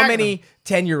like how many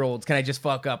 10-year-olds can I just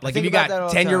fuck up? Like if you got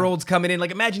 10-year-olds coming in,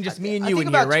 like imagine just me and you in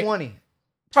here, right? 20.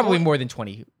 Probably more than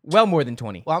 20. Well, more than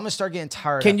 20. Well, I'm gonna start getting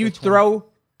tired. Can you throw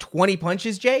 20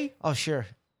 punches, Jay? Oh, sure.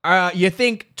 You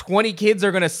think 20 kids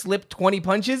are gonna slip 20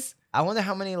 punches? I wonder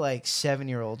how many like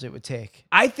 7-year-olds it would take.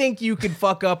 I think you could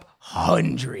fuck up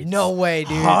hundreds. No way,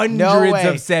 dude. Hundreds no way.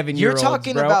 of 7-year-olds. You're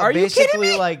talking bro. about Are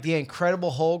basically like the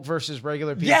Incredible Hulk versus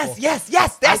regular people. Yes.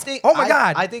 Oh my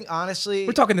God. I think honestly,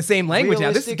 we're talking the same language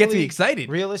now. This gets me excited.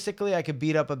 Realistically, I could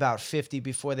beat up about 50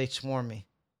 before they swarm me.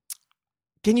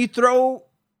 Can you throw?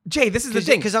 Jay, this is the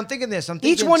thing. Because I'm thinking this. I'm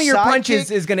thinking each one of your punches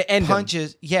is going to end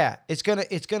punches. Yeah, it's gonna.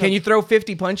 Can you throw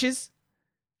 50 punches?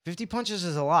 50 punches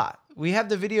is a lot. We have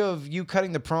the video of you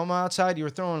cutting the promo outside. You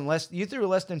were throwing less. You threw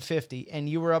less than 50, and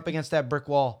you were up against that brick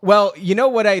wall. Well, you know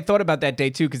what I thought about that day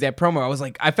too, because that promo, I was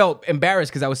like, I felt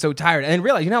embarrassed because I was so tired, and then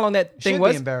realized, you know how long that thing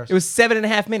was? Embarrassed. It was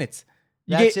 7.5 minutes.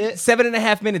 That's it.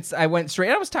 7.5 minutes. I went straight.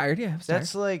 I was tired. Yeah,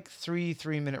 that's like 3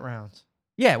 3-minute rounds.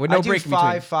 Yeah, with no I break do in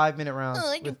between. 5-5-minute rounds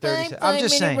with 30 seconds. I'm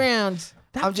just saying. Rounds.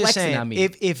 I'm just saying. On me.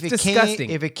 If it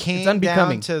disgusting. came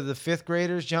down to the 5th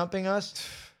graders jumping us,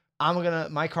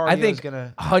 my cardio is think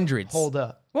gonna hundreds. hold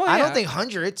up. Well, I yeah. don't think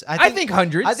hundreds. I think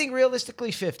hundreds. I think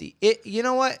realistically 50. You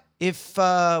know what? If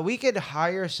we could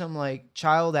hire some like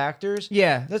child actors,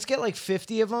 Yeah. let's get like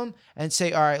 50 of them and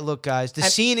say, all right, look, guys, the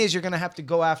scene is you're gonna have to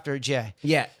go after Jay.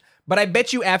 Yeah. But I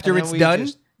bet you after And then it's we done,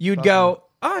 just you'd fuck go,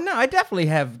 oh, no, I definitely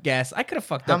have gas. I could have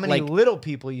fucked How up. many Like, little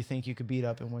people you think you could beat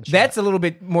up in one shot? that's a little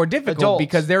bit more difficult Adults.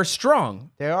 because they're strong.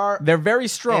 They are They're very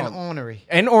and strong. ornery.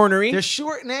 And ornery. They're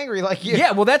short and angry like you.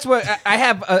 Yeah, well, that's what I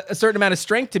have a certain amount of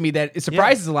strength to me that it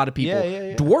surprises a lot of people.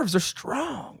 Yeah. Dwarves are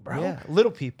strong, bro. Yeah,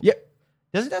 little people. Yeah.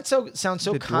 Doesn't that sound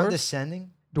so The dwarves?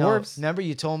 condescending? Dwarves? No, remember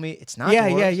you told me it's not Yeah,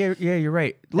 dwarves. you're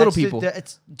right. Little That's the- people.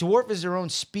 Dwarf is their own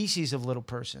species of little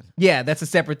person. Yeah, that's a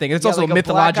separate thing. It's Yeah, also like a a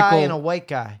black guy mythological. and a white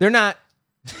guy. They're not.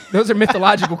 Those are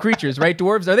mythological creatures, right?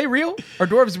 Dwarves, are they real? Are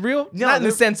dwarves real? No, Not in the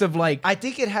they're- sense of like I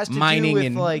think it has to do mining with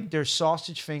and- like their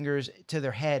sausage fingers to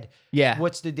their head. Yeah.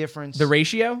 What's the difference? the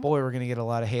ratio. Boy, we're gonna get a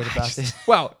lot of hate about this.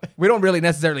 Well, we don't really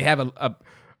necessarily have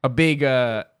a big.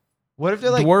 What if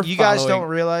they're like, Dwarf you guys following. don't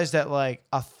realize that like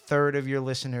a third of your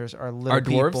listeners are little Are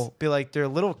dwarves? people? Be like, they're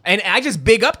little. And I just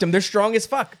big upped them. They're strong as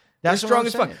fuck. That's They're what strong I'm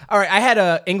as fuck. saying. All right, I had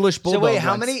a English So bulldog. wait,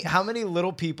 how once. many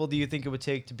little people do you think it would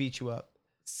take to beat you up?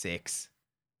 6,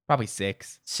 probably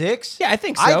 6. 6? Yeah, I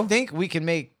think so. I think we can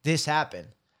make this happen.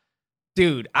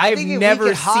 Dude, I I've think if we never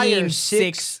could hire seen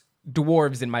six- 6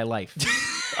 dwarves in my life.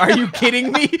 Are you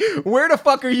kidding me? Where the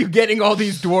fuck are you getting all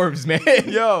these dwarves, man?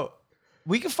 Yo,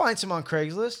 we can find some on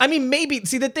Craigslist. I mean, maybe.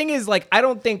 See, the thing is, like, I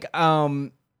don't think.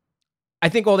 I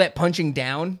think all that punching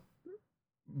down,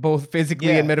 both physically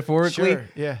Yeah, and metaphorically, Sure,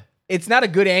 yeah. it's not a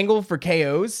good angle for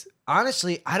KOs.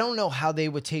 Honestly, I don't know how they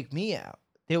would take me out.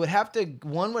 They would have to.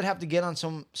 One would have to get on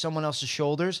someone else's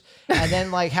shoulders, and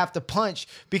then like have to punch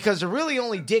because they're really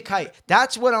only dick height.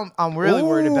 That's what I'm really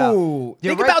worried about. Ooh,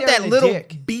 They're think right about there that in the little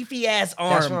dick. beefy ass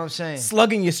arm. That's what I'm saying.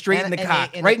 Slugging you straight in the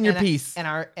cock, right in your piece. And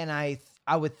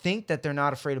I would think that they're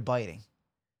not afraid of biting.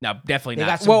 No, definitely They not.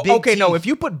 got some Well, big okay, no. teeth. If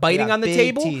you put They biting got on the big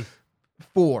table, teeth.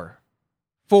 4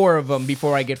 of them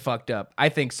before I get fucked up. I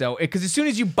think so. Because as soon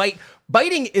as you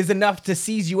biting is enough to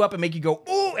seize you up and make you go,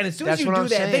 ooh. And as soon That's as you what do I'm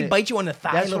that, if they saying. bite you on the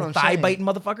thigh, That's what little I'm thigh saying. biting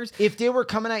motherfuckers. If they were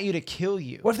coming at you to kill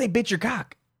you, What if they bit your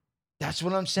cock? that's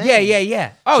what I'm saying.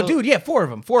 Yeah. Oh, So, dude, yeah, 4 of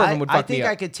them. 4 of them would I fuck me think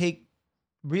up. I could take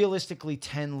realistically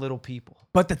 10 little people.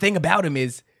 But the thing about him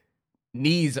is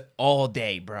knees all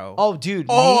day, bro. Oh, dude,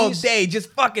 all knees, day, just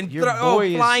fucking Your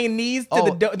boy is- flying knees to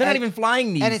the. They're not and- even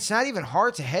flying knees. and it's not even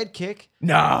hard to head kick.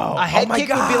 no, A head oh my kick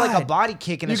God. would be like a body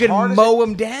kick, and You as can hard mow as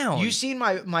them down. You seen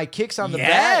my kicks on the back?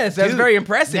 Yes, that's Dude, very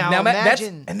impressive. Now, that's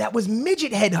imagine, and that was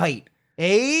midget head height.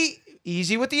 hey,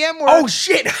 easy with the M word. Oh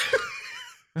shit.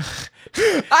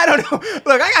 I don't know.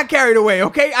 Look, I got carried away.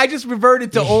 Okay, I just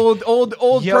reverted to old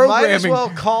you programming. might as well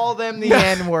call them the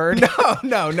N word.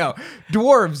 No.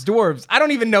 Dwarves. I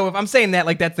don't even know if I'm saying that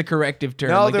like that's the corrective term.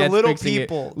 No, like, they're that's little fixing it.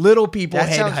 people. Little people That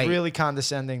head sounds height. really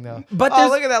condescending, though. But oh,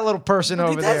 there's- look at that little person It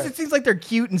over does. there. It seems like they're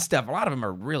cute and stuff. A lot of them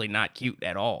are really not cute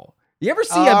at all. You ever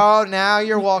see Oh, now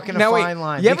you're walking a Now, wait, fine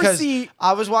line. you ever because see-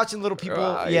 I was watching little people.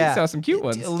 You Yeah, saw some cute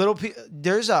ones.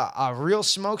 There's a real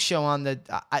smoke show on the.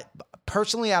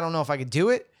 Personally, I don't know if I could do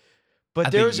it, but I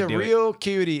think there's you a could do it. real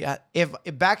cutie. If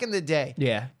back in the day,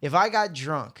 Yeah. if I got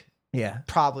drunk, Yeah.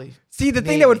 probably. See, the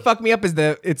thing that would Maybe. fuck me up is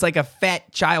it's like a fat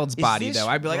child's body, this though.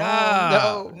 I'd be like, wrong?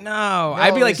 oh, no.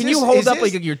 I'd be No, like, is can this- you hold is up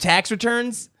this- like your tax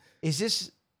returns? Is this?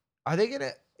 Are they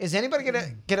gonna? Is anybody gonna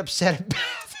get upset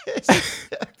about this?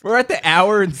 We're at the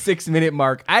hour and 6-minute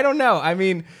mark. I don't know. I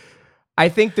mean, I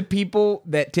think the people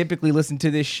that typically listen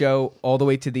to this show all the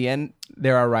way to the end,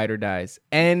 they're our ride or dies.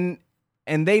 And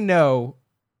they know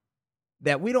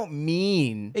that we don't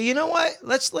mean. You know what?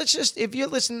 Let's just, if you're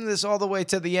listening to this all the way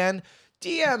to the end,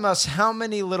 DM us how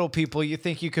many little people you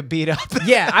think you could beat up.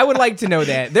 Yeah, I would like to know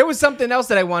that. There was something else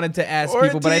that I wanted to ask Or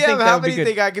people, but I DM think that how would be many good.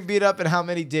 think I could beat up and how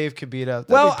many Dave could beat up.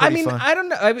 That'd Well, be I pretty mean, fun. I don't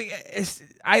know. I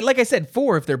mean, like I said,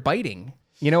 4 if they're biting.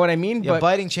 You know what I mean? Yeah, But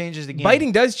biting changes the game.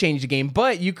 biting does change the game,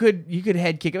 but you could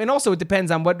head kick him. And also it depends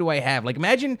on what do I have. Like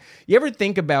imagine you ever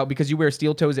think about, because you wear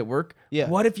steel toes at work, Yeah.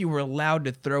 what if you were allowed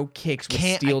to throw kicks with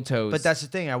steel toes? But that's the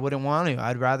thing. I wouldn't want to.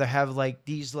 I'd rather have like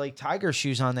these like tiger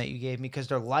shoes on that you gave me because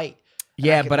they're light. And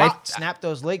Yeah, could but snap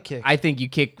those leg kicks. I think you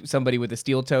kick somebody with a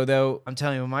steel toe though. I'm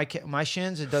telling you, my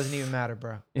shins, it doesn't even matter,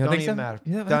 bro. You don't Don't think even so? matter.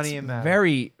 Yeah, Don't that's even matter.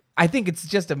 Very. I think it's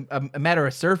just a matter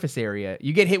of surface area.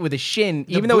 You get hit with a shin,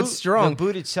 The even though it's boot- strong. The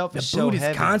boot itself the is boot so is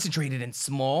heavy. concentrated and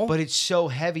small. But it's so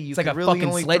heavy, you like can a really fucking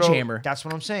only sledgehammer. Throw, that's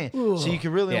what I'm saying. Ooh. So you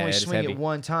can really Yeah, only it is swing heavy. it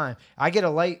one time. I get a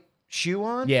light shoe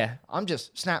on. Yeah. I'm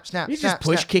just snap, snap, you snap. just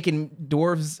push snap. kicking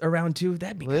dwarves around too.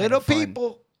 That'd be Little kinda fun.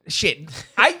 people. Shit.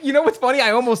 You know what's funny?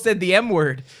 I almost said the M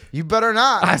word. You better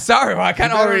not. I'm sorry. Well, I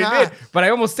kind of better already not. did, but I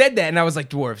almost said that, and I was like,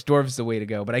 dwarves. Dwarves is the way to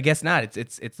go, but I guess not.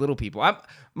 It's little people.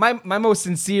 My most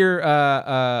sincere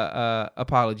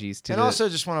apologies to. And also,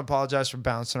 just want to apologize for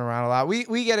bouncing around a lot.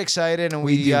 We get excited and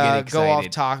We we do get go off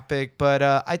excited. topic, but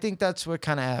I think that's what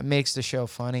kind of makes the show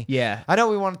funny. Yeah. I know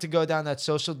we wanted to go down that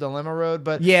social dilemma road,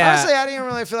 but Yeah. honestly, I didn't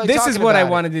really feel like This talking is what I about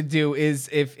it. wanted to do. Is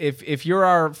if you're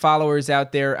our followers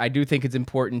out there, I do think it's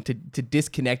important to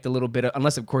disconnect a little bit,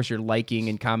 unless of course you're liking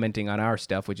and commenting on our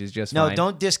stuff, which is just No, fine.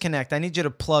 don't disconnect. I need you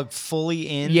to plug fully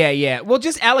in. Yeah. Well,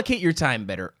 just allocate your time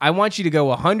better. I want you to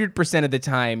go 100% of the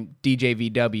time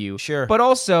DJVW. Sure. But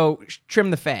also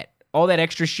trim the fat. All that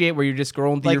extra shit where you're just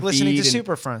scrolling through Like your listening feed to and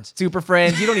Super Friends. Super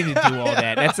Friends. You don't need to do all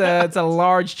that. It's a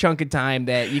large chunk of time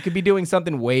that you could be doing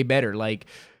something way better, like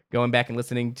going back and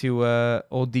listening to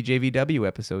old DJVW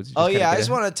episodes. Oh, yeah. I just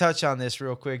want to touch on this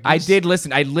real quick. I did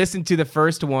listen. I listened to the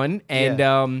first one, and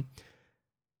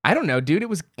I don't know, dude. It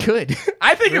was good.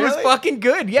 I think it was Really? fucking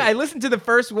good. Yeah, I listened to the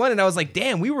first one, and I was like,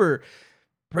 damn, we were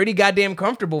pretty goddamn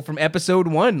comfortable from episode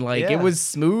 1. Like, Yeah. it was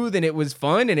smooth, and it was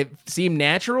fun, and it seemed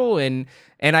natural, and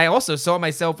I also saw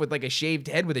myself with like a shaved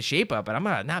head with a shape up, and I'm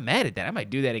not mad at that. I might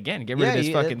do that again. Get rid of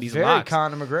this these very locks.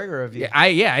 Conor McGregor of you.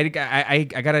 Yeah, I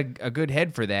got a good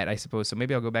head for that, I suppose. So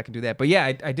maybe I'll go back and do that. But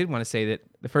yeah, I did want to say that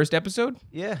the first episode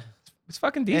Yeah. was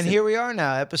fucking decent. And here we are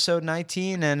now, episode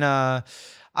 19, and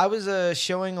I was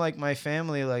showing like my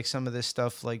family like some of this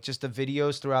stuff, like just the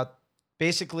videos throughout,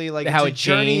 basically like How it's a it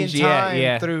journey in changed, yeah, time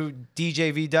yeah. through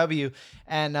DJVW,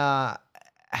 and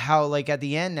how like at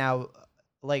the end now,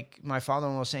 like my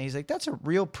father-in-law was saying, he's like, that's a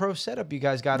real pro setup you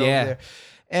guys got Yeah. over there.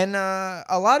 And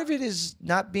a lot of it is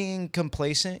not being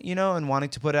complacent, and wanting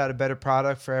to put out a better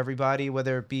product for everybody,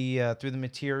 whether it be through the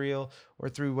material or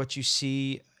through what you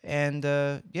see. And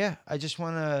yeah, I just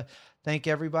want to thank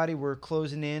everybody. We're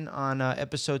closing in on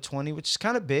episode 20, which is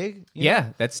kind of big. you know? Yeah,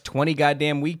 that's 20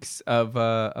 goddamn weeks of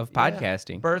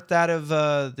podcasting. Birthed out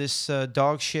of this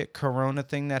dog shit Corona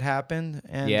thing that happened.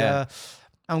 And Yeah.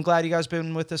 I'm glad you guys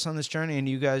been with us on this journey, and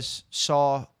you guys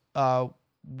saw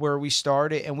where we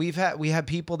started. And we had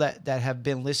people that have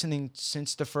been listening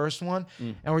since the first one,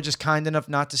 and we're just kind enough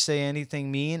not to say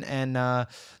anything mean. And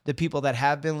the people that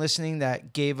have been listening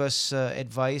that gave us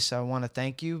advice, I want to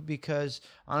thank you, because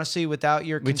honestly, without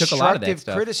your We took a lot of that constructive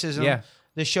stuff. criticism, Yeah.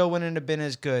 the show wouldn't have been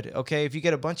as good. Okay, if you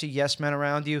get a bunch of yes men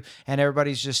around you and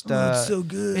everybody's just it's so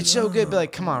good. it's so good, but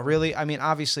like, come on, really? I mean,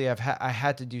 obviously, I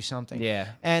had to do something. Yeah.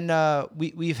 And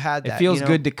we've had that. It feels you know?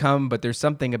 good to come, but there's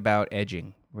something about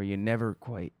edging where you never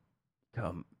quite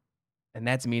come. And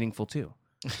that's meaningful too.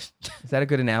 Is that a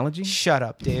good analogy? Shut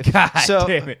up, Dave. God so,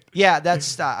 damn it. Yeah,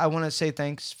 that's. I want to say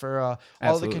thanks for all the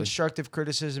Absolutely. constructive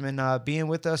criticism and being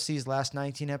with us these last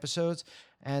 19 episodes.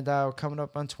 And we're coming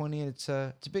up on 20, and it's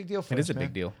a big deal for us. It is a man.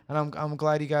 big deal. And I'm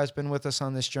glad you guys been with us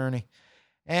on this journey.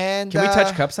 And Can we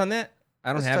touch cups on that? I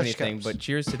don't let's have touch anything, cups. but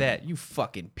cheers to that. You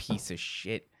fucking piece of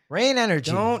shit. Rain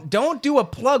Energy. Don't do a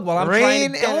plug while I'm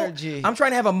Rain trying to Energy. I'm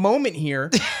trying to have a moment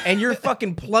here, and you're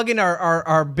fucking plugging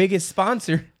our biggest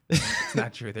sponsor. It's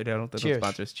not true. They don't Cheers.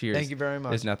 sponsor us. Cheers. Thank you very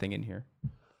much. There's nothing in here.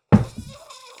 All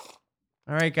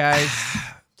right, guys.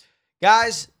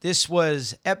 Guys, this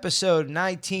was episode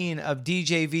 19 of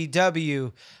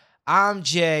DJVW. I'm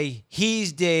Jay.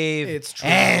 He's Dave. It's true.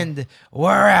 And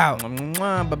we're out.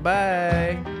 Mwah,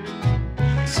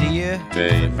 bye-bye. See ya.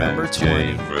 Dave November and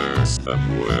Jay 20. versus the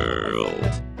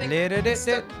world.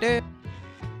 Da-da-da-da-da.